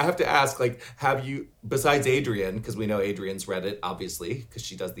 So I have to ask, have you, besides Adrian, because we know Adrian's read it, obviously, because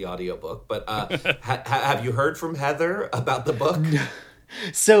she does the audiobook, but have you heard from Heather about the book?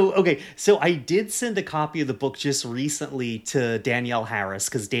 So I did send a copy of the book just recently to Danielle Harris,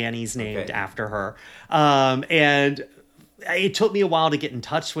 because Danny's named after her. And it took me a while to get in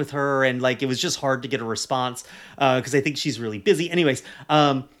touch with her, and like it was just hard to get a response because I think she's really busy. Anyways,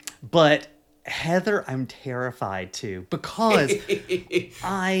 but Heather, I'm terrified too, because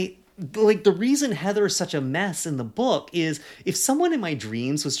the reason Heather is such a mess in the book is if someone in my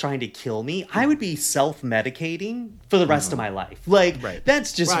dreams was trying to kill me, I would be self-medicating for the rest of my life.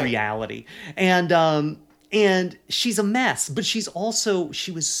 That's just reality. And she's a mess, but she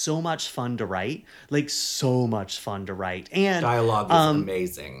was so much fun to write, so much fun to write. And dialogue is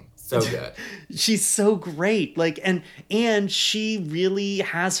amazing. So good. She's so great. And she really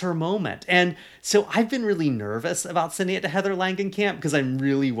has her moment. And so I've been really nervous about sending it to Heather Langenkamp because I'm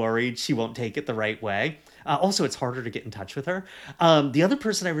really worried she won't take it the right way. Also, it's harder to get in touch with her. The other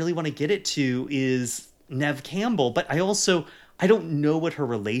person I really want to get it to is Neve Campbell, but I don't know what her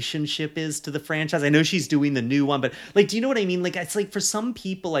relationship is to the franchise. I know she's doing the new one, but do you know what I mean? It's for some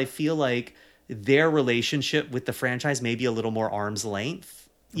people, I feel like their relationship with the franchise may be a little more arm's length.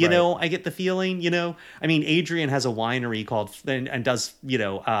 You know, I get the feeling, I mean, Adrienne has a winery called and does,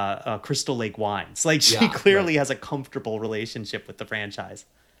 Crystal Lake wines. She clearly has a comfortable relationship with the franchise.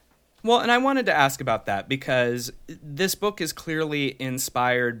 Well, and I wanted to ask about that because this book is clearly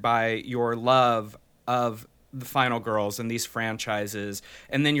inspired by your love of the Final Girls and these franchises,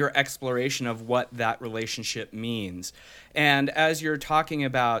 and then your exploration of what that relationship means. And as you're talking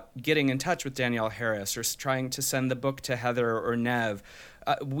about getting in touch with Danielle Harris or trying to send the book to Heather or Neve,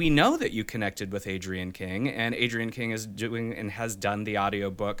 we know that you connected with Adrienne King, and Adrienne King is doing and has done the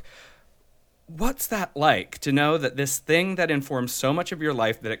audiobook. What's that like to know that this thing that informs so much of your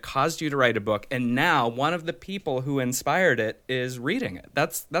life, that it caused you to write a book, and now one of the people who inspired it is reading it?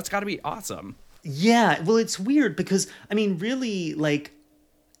 That's got to be awesome. Yeah, well, it's weird because, I mean, really,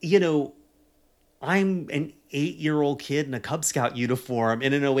 I'm an 8-year-old kid in a Cub Scout uniform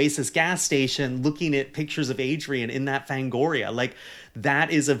in an Oasis gas station looking at pictures of Adrienne in that Fangoria.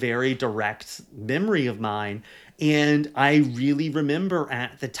 That is a very direct memory of mine. And I really remember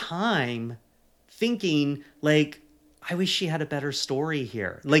at the time thinking, I wish she had a better story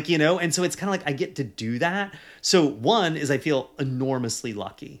here. And so it's kind of I get to do that. So one is I feel enormously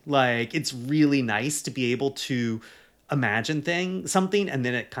lucky. It's really nice to be able to imagine something and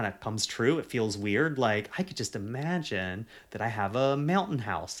then it kind of comes true. It feels weird. I could just imagine that I have a mountain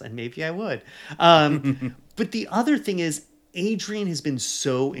house, and maybe I would. But the other thing is Adrienne has been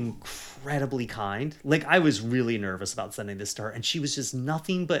so incredibly kind. I was really nervous about sending this to her, and she was just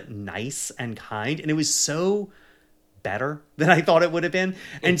nothing but nice and kind. And it was so better than I thought it would have been.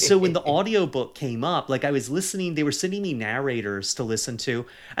 And so when the audiobook came up, I was listening, they were sending me narrators to listen to,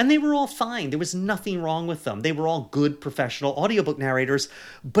 and they were all fine. There was nothing wrong with them. They were all good professional audiobook narrators,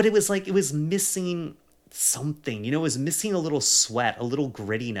 but it was it was missing something, it was missing a little sweat, a little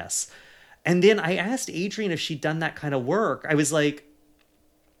grittiness. And then I asked Adrienne if she'd done that kind of work. I was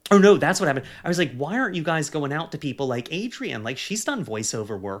oh no, that's what happened. I was why aren't you guys going out to people like Adrienne? She's done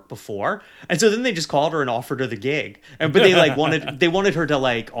voiceover work before. And so then they just called her and offered her the gig. But they wanted her to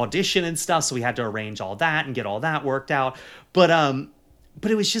audition and stuff. So we had to arrange all that and get all that worked out. But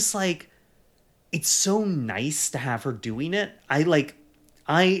it was just it's so nice to have her doing it.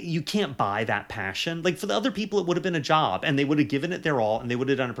 You can't buy that passion. For the other people, it would have been a job and they would have given it their all and they would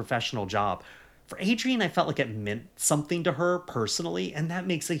have done a professional job. For Adrienne, I felt it meant something to her personally, and that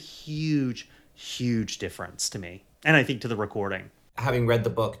makes a huge, huge difference to me, and I think to the recording. Having read the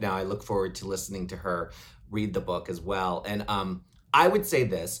book now, I look forward to listening to her read the book as well. And I would say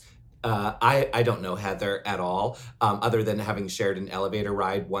this. I don't know Heather at all, other than having shared an elevator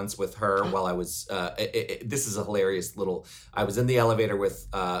ride once with her while I was, this is a hilarious I was in the elevator with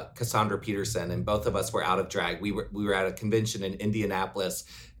Cassandra Peterson, and both of us were out of drag. We were at a convention in Indianapolis,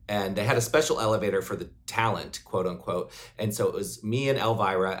 and they had a special elevator for the talent, quote unquote. And so it was me and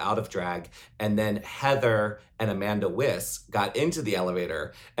Elvira out of drag. And then Heather and Amanda Wyss got into the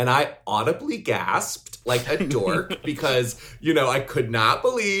elevator. And I audibly gasped like a dork because, I could not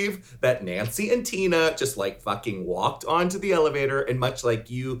believe that Nancy and Tina just fucking walked onto the elevator. And much like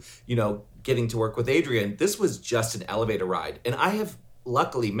you, getting to work with Adrienne, this was just an elevator ride. And I have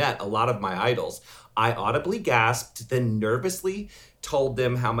luckily met a lot of my idols. I audibly gasped, then nervously told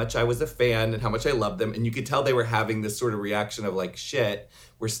them how much I was a fan and how much I loved them. And you could tell they were having this sort of reaction of shit,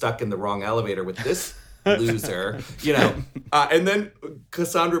 we're stuck in the wrong elevator with this loser, and then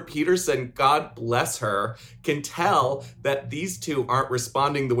Cassandra Peterson, God bless her, can tell that these two aren't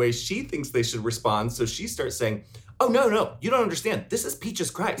responding the way she thinks they should respond. So she starts saying, oh, no, you don't understand. This is Peaches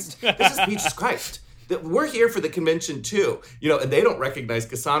Christ. This is Peaches Christ. we're here for the convention too, and they don't recognize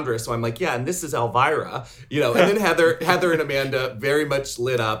Cassandra. So I'm like, yeah, and this is Elvira, and then Heather and Amanda very much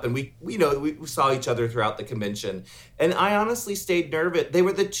lit up, and we saw each other throughout the convention. And I honestly stayed nervous. They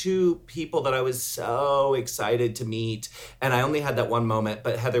were the two people that I was so excited to meet. And I only had that one moment,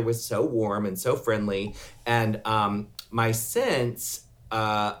 but Heather was so warm and so friendly. And my sense,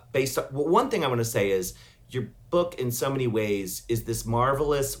 based on, one thing I want to say is your book in so many ways is this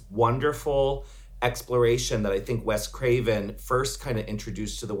marvelous, wonderful exploration that I think Wes Craven first kind of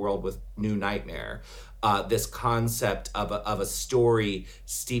introduced to the world with New Nightmare. This concept of a story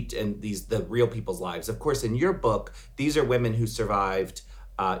steeped in the real people's lives. Of course, in your book, these are women who survived,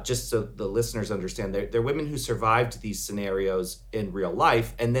 just so the listeners understand, they're women who survived these scenarios in real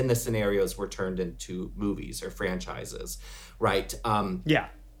life, and then the scenarios were turned into movies or franchises, right? Yeah.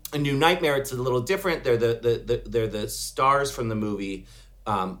 A New Nightmare, it's a little different. They're the stars from the movie.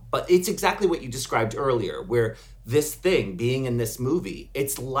 But it's exactly what you described earlier, where this thing, being in this movie,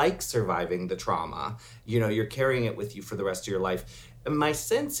 it's like surviving the trauma. You're carrying it with you for the rest of your life. And my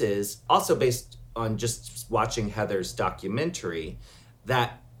sense is, also based on just watching Heather's documentary,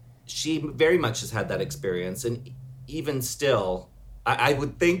 that she very much has had that experience. And even still, I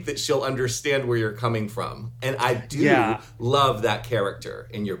would think that she'll understand where you're coming from. And I do love that character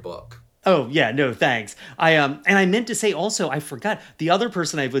in your book. Oh, yeah, no, thanks. And I meant to say also, I forgot, the other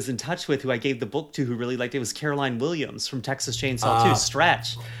person I was in touch with who I gave the book to who really liked it was Caroline Williams from Texas Chainsaw 2,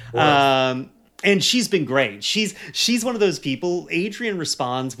 Stretch. And she's been great. She's one of those people. Adrian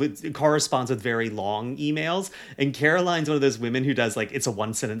corresponds with very long emails, and Caroline's one of those women who does it's a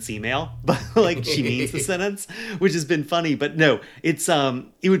 1-sentence email, but she means the sentence, which has been funny. But no,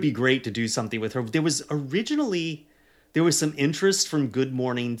 it would be great to do something with her. There was some interest from Good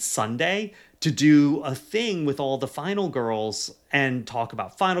Morning Sunday to do a thing with all the Final Girls and talk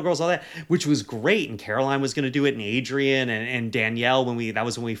about Final Girls, all that, which was great. And Caroline was going to do it, and Adrian and Danielle, that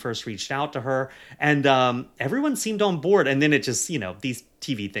was when we first reached out to her. And everyone seemed on board. And then it just, these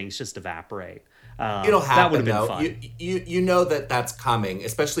TV things just evaporate. It'll happen, that would have been fun. You know that's coming,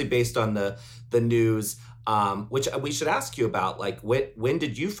 especially based on the news. Which we should ask you about, when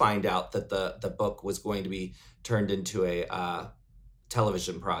did you find out that the book was going to be turned into a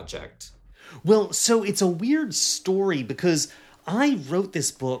television project? Well, so it's a weird story because I wrote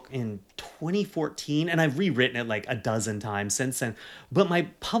this book in 2014 and I've rewritten it a dozen times since then. But my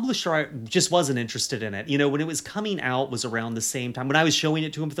publisher just wasn't interested in it. When it was coming out was around the same time. When I was showing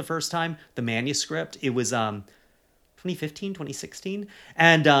it to him for the first time, the manuscript, it was 2015, 2016.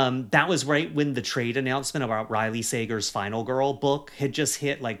 And that was right when the trade announcement about Riley Sager's Final Girl book had just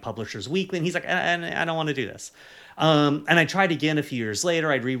hit Publishers Weekly. And he's like, I don't want to do this. And I tried again a few years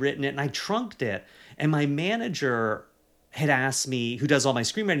later. I'd rewritten it and I trunked it. And my manager had asked me, who does all my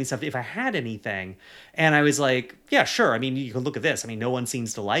screenwriting stuff, if I had anything. And I was like, yeah, sure. I mean, you can look at this. I mean, no one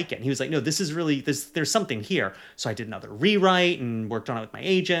seems to like it. And he was like, no, this is really, there's something here. So I did another rewrite and worked on it with my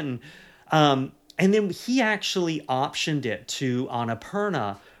agent. And then he actually optioned it to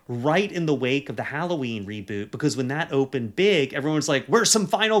Annapurna right in the wake of the Halloween reboot, because when that opened big, everyone's like, where's some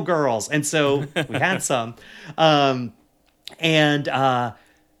Final Girls? And so we had some.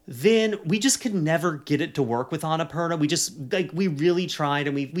 Then we just could never get it to work with Annapurna. We just, we really tried,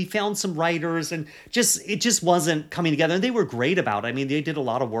 and we found some writers, and it just wasn't coming together. And they were great about it. I mean, they did a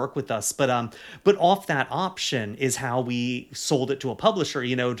lot of work with us, but off that option is how we sold it to a publisher,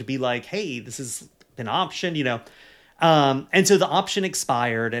 to be like, hey, this is an option, and so the option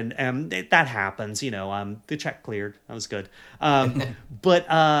expired, and that happens, the check cleared. That was good. And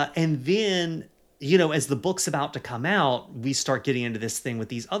then, as the book's about to come out, we start getting into this thing with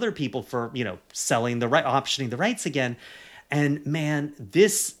these other people for, optioning the rights again. And man,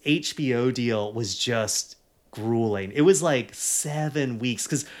 this HBO deal was just grueling. It was 7 weeks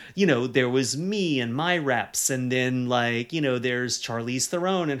because, there was me and my reps, and then there's Charlize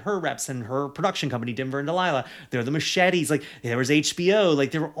Theron and her reps and her production company, Denver and Delilah. There are the Machetes. There was HBO.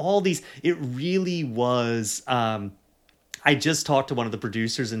 There were all these. It really was. I just talked to one of the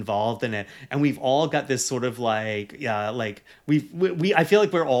producers involved in it, and we've all got this sort of I feel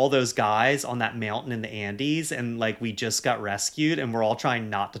like we're all those guys on that mountain in the Andes, and we just got rescued, and we're all trying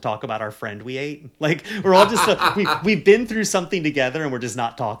not to talk about our friend we ate. We're all just we've been through something together, and we're just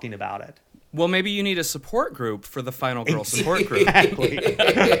not talking about it. Well, maybe you need a support group for the Final Girl support group. Exactly.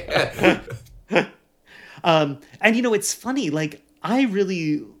 And it's funny. I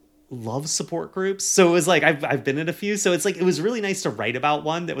really love support groups, so it was I've been in a few, so it's it was really nice to write about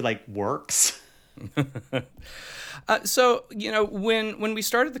one that would works. So when we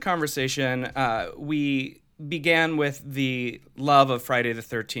started the conversation, we began with the love of Friday the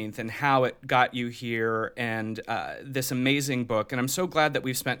 13th and how it got you here and this amazing book. And I'm so glad that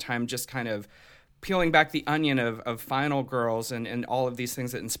we've spent time just kind of peeling back the onion of Final Girls and all of these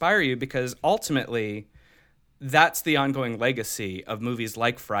things that inspire you, because ultimately that's the ongoing legacy of movies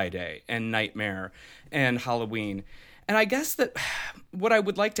like Friday and Nightmare and Halloween. And I guess that what I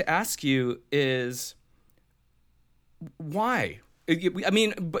would like to ask you is why? I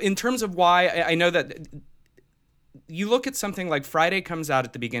mean, in terms of why, I know that you look at something like Friday comes out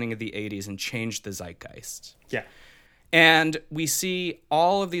at the beginning of the 80s and changed the zeitgeist. Yeah. And we see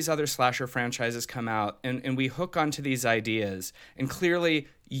all of these other slasher franchises come out, and we hook onto these ideas. And clearly,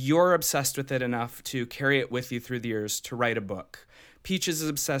 you're obsessed with it enough to carry it with you through the years to write a book. Peaches is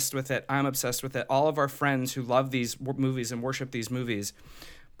obsessed with it. I'm obsessed with it. All of our friends who love these movies and worship these movies.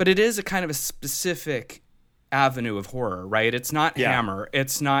 But it is a kind of a specific avenue of horror, right? It's not Hammer.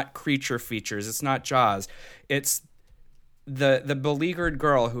 It's not creature features. It's not Jaws. It's the beleaguered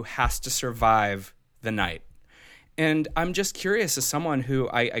girl who has to survive the night. And I'm just curious, as someone who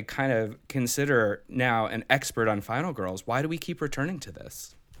I kind of consider now an expert on Final Girls, why do we keep returning to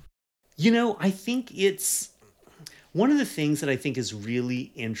this? You know, I think it's one of the things that I think is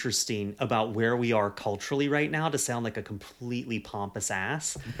really interesting about where we are culturally right now, to sound like a completely pompous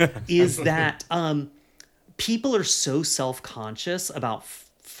ass, is that people are so self-conscious about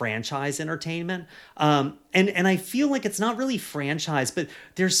franchise entertainment. And I feel like it's not really franchise, but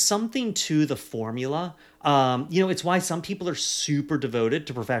there's something to the formula. It's why some people are super devoted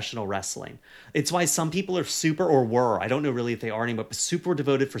to professional wrestling. It's why some people are I don't know really if they are anymore, but super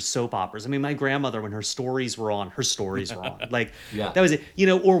devoted for soap operas. I mean, my grandmother, when her stories were on. Like, that was it.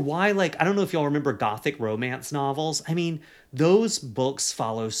 Or why, like, I don't know if y'all remember Gothic romance novels. I mean, those books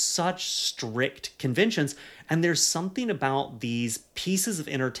follow such strict conventions, and there's something about these pieces of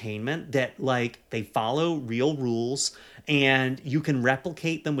entertainment that, like, they follow real rules, and you can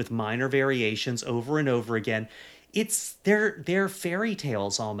replicate them with minor variations over and over again. They're fairy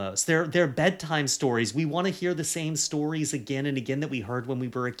tales almost. They're bedtime stories. We want to hear the same stories again and again that we heard when we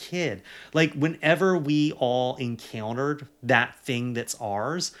were a kid. Like, whenever we all encountered that thing that's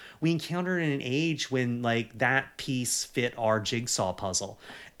ours, we encountered it in an age when, like, that piece fit our jigsaw puzzle.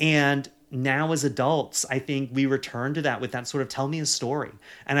 And now as adults, I think we return to that with that sort of tell me a story.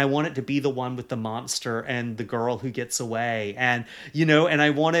 And I want it to be the one with the monster and the girl who gets away. And, and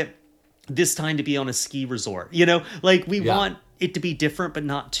I want it this time to be on a ski resort. Like, we want it to be different, but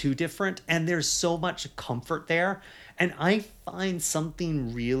not too different. And there's so much comfort there. And I find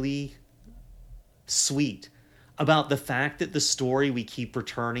something really sweet about the fact that the story we keep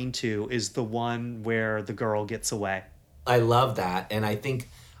returning to is the one where the girl gets away. I love that. And I think,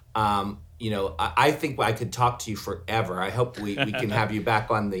 I think I could talk to you forever. I hope we can have you back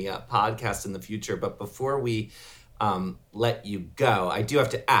on the podcast in the future. But before we let you go, I do have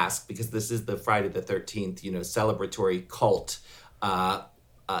to ask, because this is the Friday the 13th, celebratory cult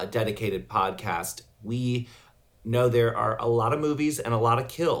dedicated podcast. We know there are a lot of movies and a lot of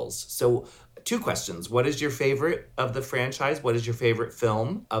kills. So 2 questions. What is your favorite of the franchise? What is your favorite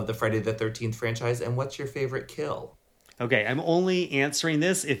film of the Friday the 13th franchise? And what's your favorite kill? Okay, I'm only answering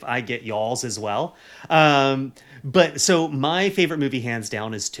this if I get y'all's as well. But so my favorite movie, hands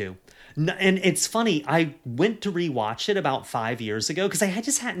down, is 2. And it's funny, I went to rewatch it about 5 years ago because I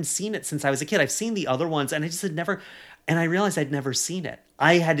just hadn't seen it since I was a kid. I've seen the other ones and I just had never, and I realized I'd never seen it.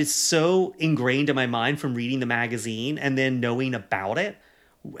 I had it so ingrained in my mind from reading the magazine and then knowing about it.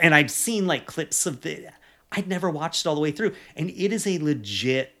 And I'd seen like clips of it. I'd never watched it all the way through. And it is a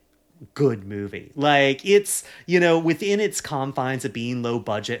legit good movie. Like, it's, within its confines of being low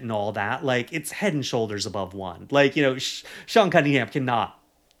budget and all that, like, it's head and shoulders above one. Like, Sean Cunningham cannot.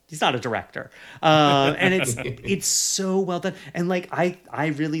 He's not a director. And it's so well done. And like,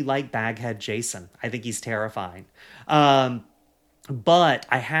 I really like Baghead Jason. I think he's terrifying. But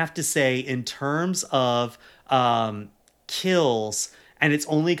I have to say, in terms of kills, and it's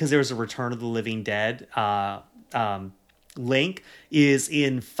only because there's a Return of the Living Dead link, is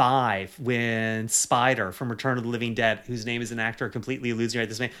in 5 when Spider from Return of the Living Dead, whose name is an actor completely eludes me right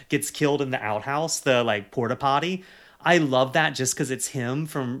this minute, gets killed in the outhouse, the like porta potty. I love that just because it's him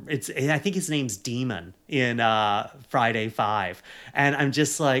I think his name's Demon in Friday 5. And I'm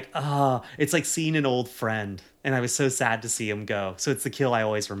just like, it's like seeing an old friend. And I was so sad to see him go. So it's the kill I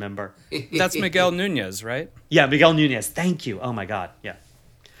always remember. That's Miguel Nunez, right? Yeah, Miguel Nunez. Thank you. Oh my God. Yeah.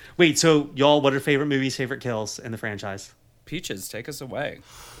 Wait, so y'all, what are favorite movies, favorite kills in the franchise? Peaches, take us away.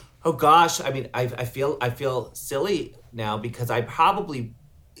 Oh gosh. I mean, I feel silly now because I probably,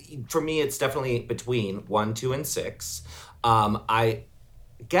 for me, it's definitely between 1, 2, and 6.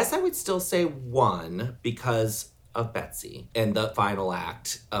 guess I would still say 1 because of Betsy and the final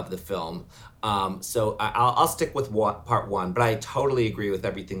act of the film. So I'll stick with part 1, but I totally agree with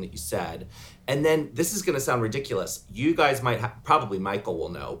everything that you said. And then this is going to sound ridiculous. You guys might probably Michael will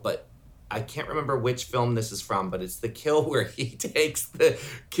know, but I can't remember which film this is from, but it's the kill where he takes the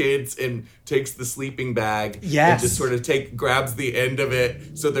kids and takes the sleeping bag and just sort of grabs the end of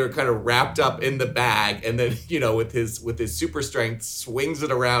it so they're kind of wrapped up in the bag, and then, you know, with his super strength swings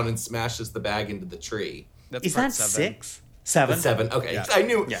it around and smashes the bag into the tree. Is that 6? 7? 7. Okay. Yeah. I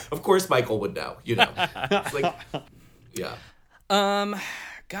knew. Yeah. Of course Michael would know, you know. It's like, yeah.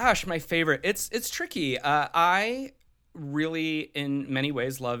 Gosh, my favorite. It's tricky. I really, in many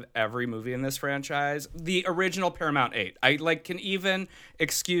ways, love every movie in this franchise. The original Paramount 8. I can even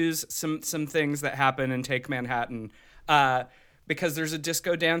excuse some things that happen in Take Manhattan because there's a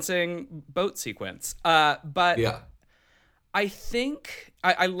disco dancing boat sequence. But yeah. I think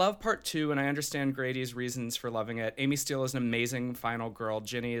I love part 2, and I understand Grady's reasons for loving it. Amy Steele is an amazing final girl.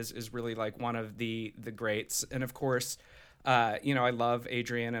 Ginny is really like one of the greats. And of course, you know, I love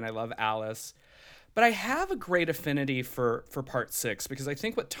Adrian and I love Alice. But I have a great affinity for part 6 because I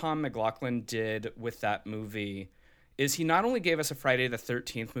think what Tom McLoughlin did with that movie is he not only gave us a Friday the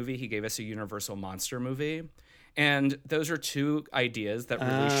 13th movie, he gave us a Universal Monster movie. And those are 2 ideas that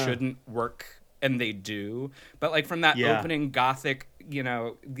really shouldn't work, and they do. But like from that opening gothic, you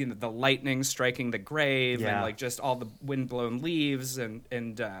know, the lightning striking the grave and like just all the windblown leaves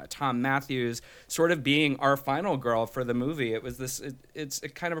and Tom Matthews sort of being our final girl for the movie. It was it's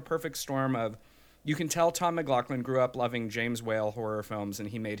kind of a perfect storm of, you can tell Tom McLoughlin grew up loving James Whale horror films, and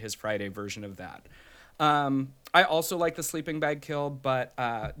he made his Friday version of that. I also like the sleeping bag kill, but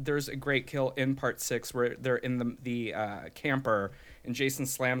there's a great kill in part 6 where they're in the camper, and Jason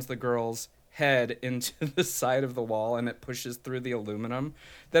slams the girl's head into the side of the wall, and it pushes through the aluminum.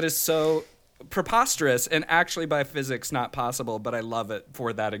 That is so preposterous, and actually by physics not possible, but I love it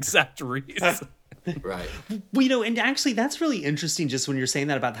for that exact reason. Right. Well, you know, and actually that's really interesting just when you're saying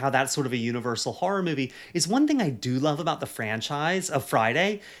that about how that's sort of a universal horror movie. Is one thing I do love about the franchise of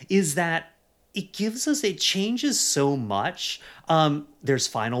Friday is that it changes so much. There's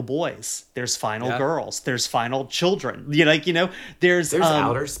final boys, there's final girls, there's final children. There's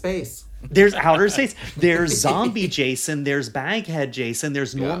outer space. There's outer space. There's zombie Jason. There's baghead Jason.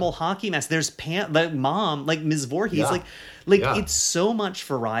 There's normal hockey mask. There's the mom, like Ms. Voorhees. It's so much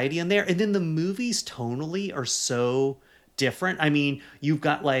variety in there. And then the movies tonally are so different. I mean, you've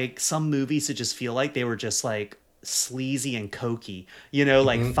got like some movies that just feel like they were just like sleazy and cokey. You know,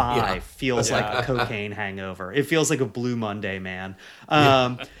 like 5 feels like a cocaine hangover. It feels like a Blue Monday, man.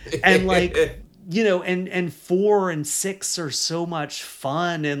 And like... You know, and 4 and 6 are so much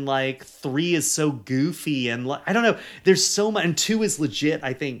fun, and like 3 is so goofy, and I don't know, there's so much, and 2 is legit,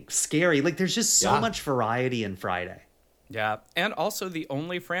 I think, scary. Like there's just so much variety in Friday. Yeah, and also the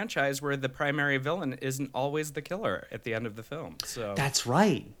only franchise where the primary villain isn't always the killer at the end of the film. So that's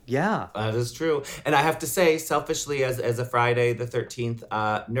right. Yeah, that is true. And I have to say, selfishly, as a Friday the 13th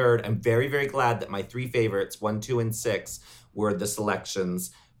nerd, I'm very, very glad that my 3 favorites, 1, 2, and 6, were the selections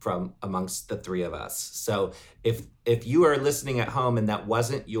from amongst the 3 of us. So if you are listening at home and that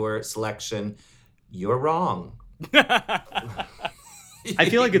wasn't your selection, you're wrong. I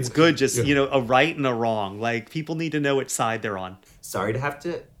feel like it's good, just, you know, a right and a wrong. Like, people need to know which side they're on. Sorry to have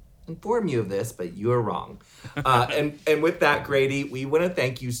to inform you of this, but you are wrong. And with that, Grady, we want to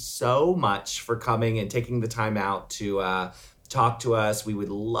thank you so much for coming and taking the time out to talk to us. We would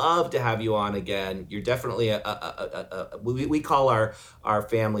love to have you on again. You're definitely we call our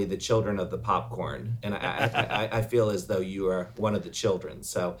family the children of the popcorn, and I feel as though you are one of the children.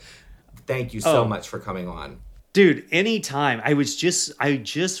 So thank you so much for coming on. Dude, anytime. I just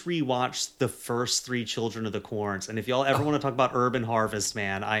rewatched the first 3 Children of the Corns, and if y'all ever want to talk about Urban Harvest,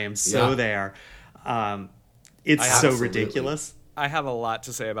 man, I am so there. It's so ridiculous. I have a lot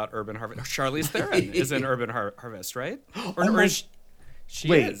to say about Urban Harvest. Charlize Theron is in Urban Harvest, right? She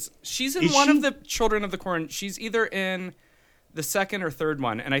is. She's in one of the Children of the Corn. She's either in the second or third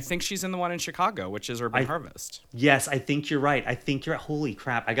one, and I think she's in the one in Chicago, which is Urban Harvest. Yes, I think you're right. Holy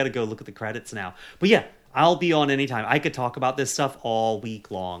crap, I got to go look at the credits now. But yeah, I'll be on anytime. I could talk about this stuff all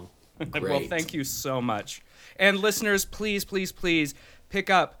week long. Well, thank you so much. And listeners, please, please, please pick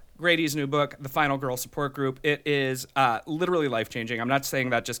up Grady's new book, The Final Girl Support Group. It is literally life-changing. I'm not saying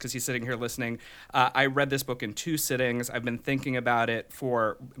that just because he's sitting here listening. I read this book in 2 sittings. I've been thinking about it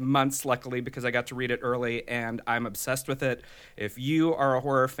for months, luckily, because I got to read it early, and I'm obsessed with it. If you are a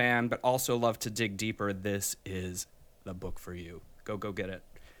horror fan but also love to dig deeper, this is the book for you. Go get it.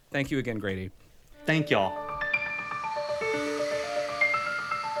 Thank you again, Grady. Thank y'all.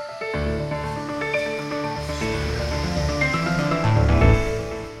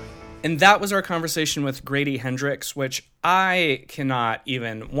 And that was our conversation with Grady Hendrix, which I cannot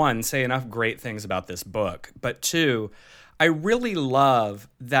even, one, say enough great things about this book, but two, I really love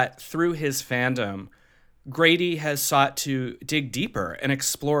that through his fandom, Grady has sought to dig deeper and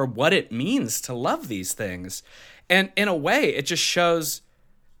explore what it means to love these things. And in a way, it just shows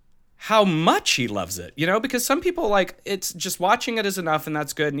how much he loves it, you know, because some people like, it's just watching it is enough and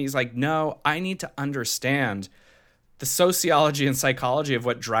that's good. And he's like, no, I need to understand the sociology and psychology of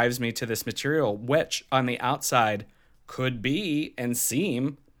what drives me to this material, which on the outside could be and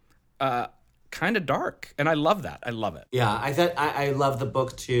seem kind of dark. And I love that. I love it. Yeah, I love the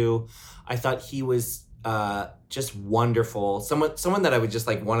book too. I thought he was just wonderful. Someone that I would just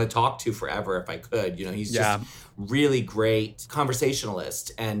like want to talk to forever if I could. You know, he's just really great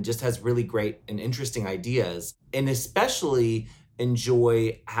conversationalist and just has really great and interesting ideas. And especially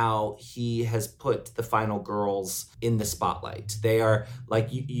enjoy how he has put the final girls in the spotlight. They are, like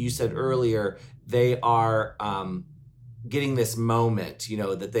you said earlier, they are getting this moment, you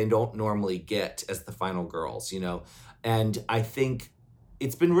know, that they don't normally get as the final girls, you know. And I think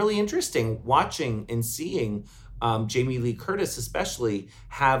it's been really interesting watching and seeing Jamie Lee Curtis especially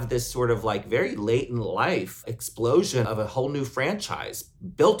have this sort of like very late in life explosion of a whole new franchise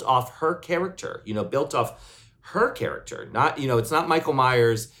built off her character, you know, not, you know, it's not Michael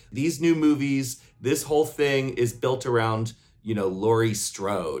Myers. These new movies, this whole thing is built around, you know, Laurie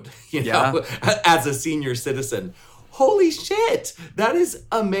Strode, you know, as a senior citizen. Holy shit, that is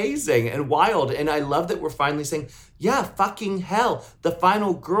amazing and wild. And I love that we're finally saying, yeah, fucking hell, the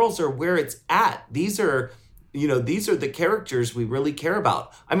final girls are where it's at. These are the characters we really care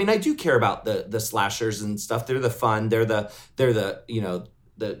about. I mean, I do care about the slashers and stuff. They're the fun. They're the you know,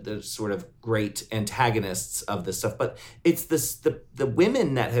 the sort of great antagonists of this stuff. But it's the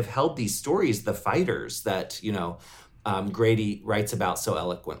women that have held these stories, the fighters that, you know, Grady writes about so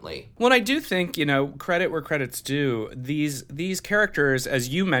eloquently. Well, I do think, you know, credit where credit's due. These characters, as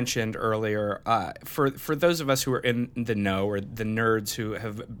you mentioned earlier, for those of us who are in the know or the nerds who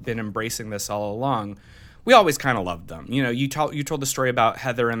have been embracing this all along, we always kind of loved them. You know, you told the story about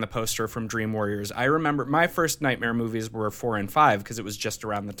Heather and the poster from Dream Warriors. I remember my first Nightmare movies were 4 and 5 because it was just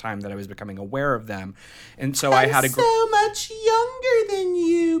around the time that I was becoming aware of them. And so I had so much younger than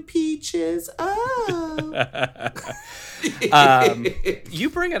you, Peaches. Oh. You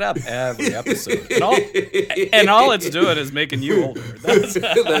bring it up every episode. And all it's doing is making you older.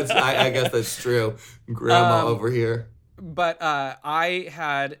 I guess that's true. Grandma over here. But I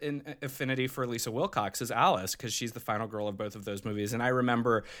had an affinity for Lisa Wilcox as Alice because she's the final girl of both of those movies. And I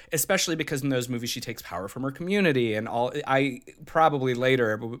remember, especially because in those movies she takes power from her community and all, I probably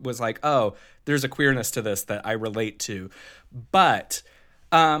later was like, oh, there's a queerness to this that I relate to. But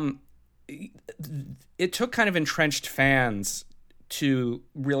it took kind of entrenched fans to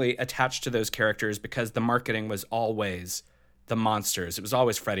really attach to those characters because the marketing was always the monsters. It was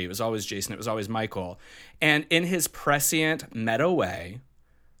always Freddy. It was always Jason. It was always Michael. And in his prescient meta way,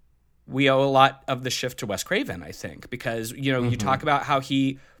 we owe a lot of the shift to Wes Craven, I think, because, you know, you talk about how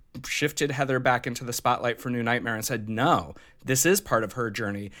he shifted Heather back into the spotlight for New Nightmare and said, no, this is part of her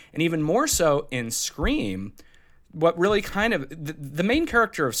journey. And even more so in Scream, what really kind of, the main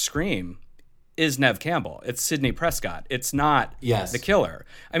character of Scream is Neve Campbell. It's Sidney Prescott. It's not the killer.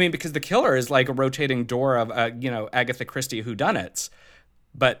 I mean, because the killer is like a rotating door of, Agatha Christie whodunits,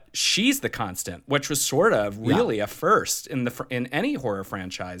 but she's the constant, which was sort of really a first in any horror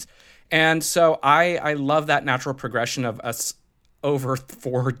franchise. And so I love that natural progression of us over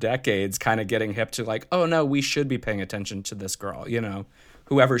 4 decades kind of getting hip to like, oh no, we should be paying attention to this girl, you know,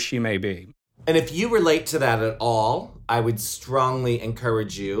 whoever she may be. And if you relate to that at all, I would strongly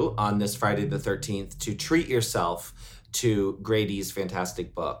encourage you on this Friday the 13th to treat yourself to Grady's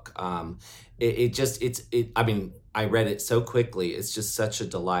fantastic book. I read it so quickly. It's just such a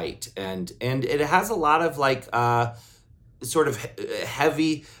delight. And it has a lot of like sort of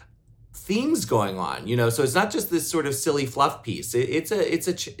heavy themes going on, you know, so it's not just this sort of silly fluff piece. It's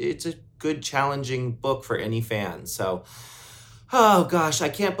a good challenging book for any fan. So oh gosh, I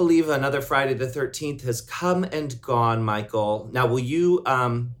can't believe another Friday the 13th has come and gone, Michael. Now, will you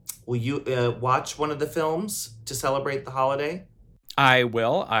watch one of the films to celebrate the holiday? I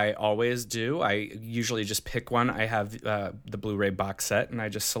will. I always do. I usually just pick one. I have the Blu-ray box set, and I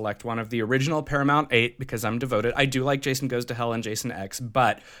just select one of the original Paramount 8 because I'm devoted. I do like Jason Goes to Hell and Jason X,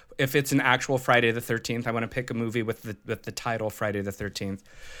 but if it's an actual Friday the 13th, I want to pick a movie with the title Friday the 13th.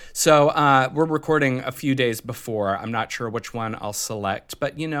 So we're recording a few days before. I'm not sure which one I'll select,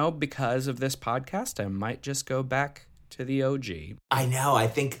 but, you know, because of this podcast, I might just go back to the OG. I know. I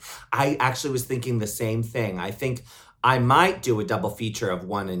think I actually was thinking the same thing. I think I might do a double feature of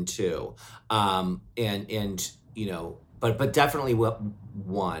 1 and 2. And you know, but definitely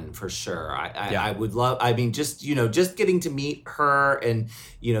 1 for sure. I would love, I mean, just, you know, just getting to meet her and,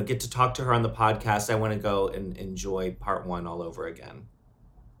 you know, get to talk to her on the podcast. I want to go and enjoy part 1 all over again.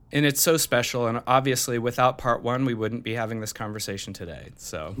 And it's so special, and obviously without part 1, we wouldn't be having this conversation today.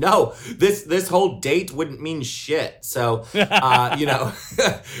 So no, this whole date wouldn't mean shit. So, you know,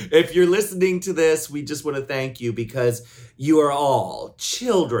 if you're listening to this, we just want to thank you because you are all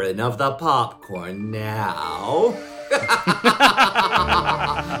children of the popcorn now.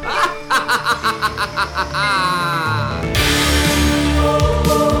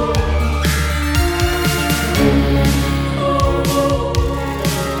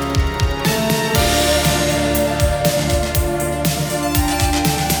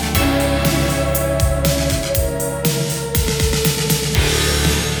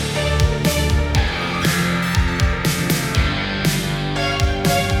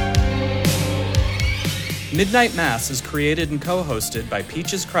 Midnight Mass is created and co-hosted by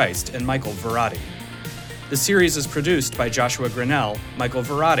Peaches Christ and Michael Verratti. The series is produced by Joshua Grinnell, Michael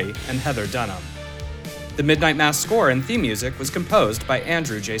Verratti, and Heather Dunham. The Midnight Mass score and theme music was composed by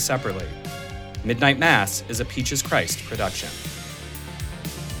Andrew J. Sepperly. Midnight Mass is a Peaches Christ production.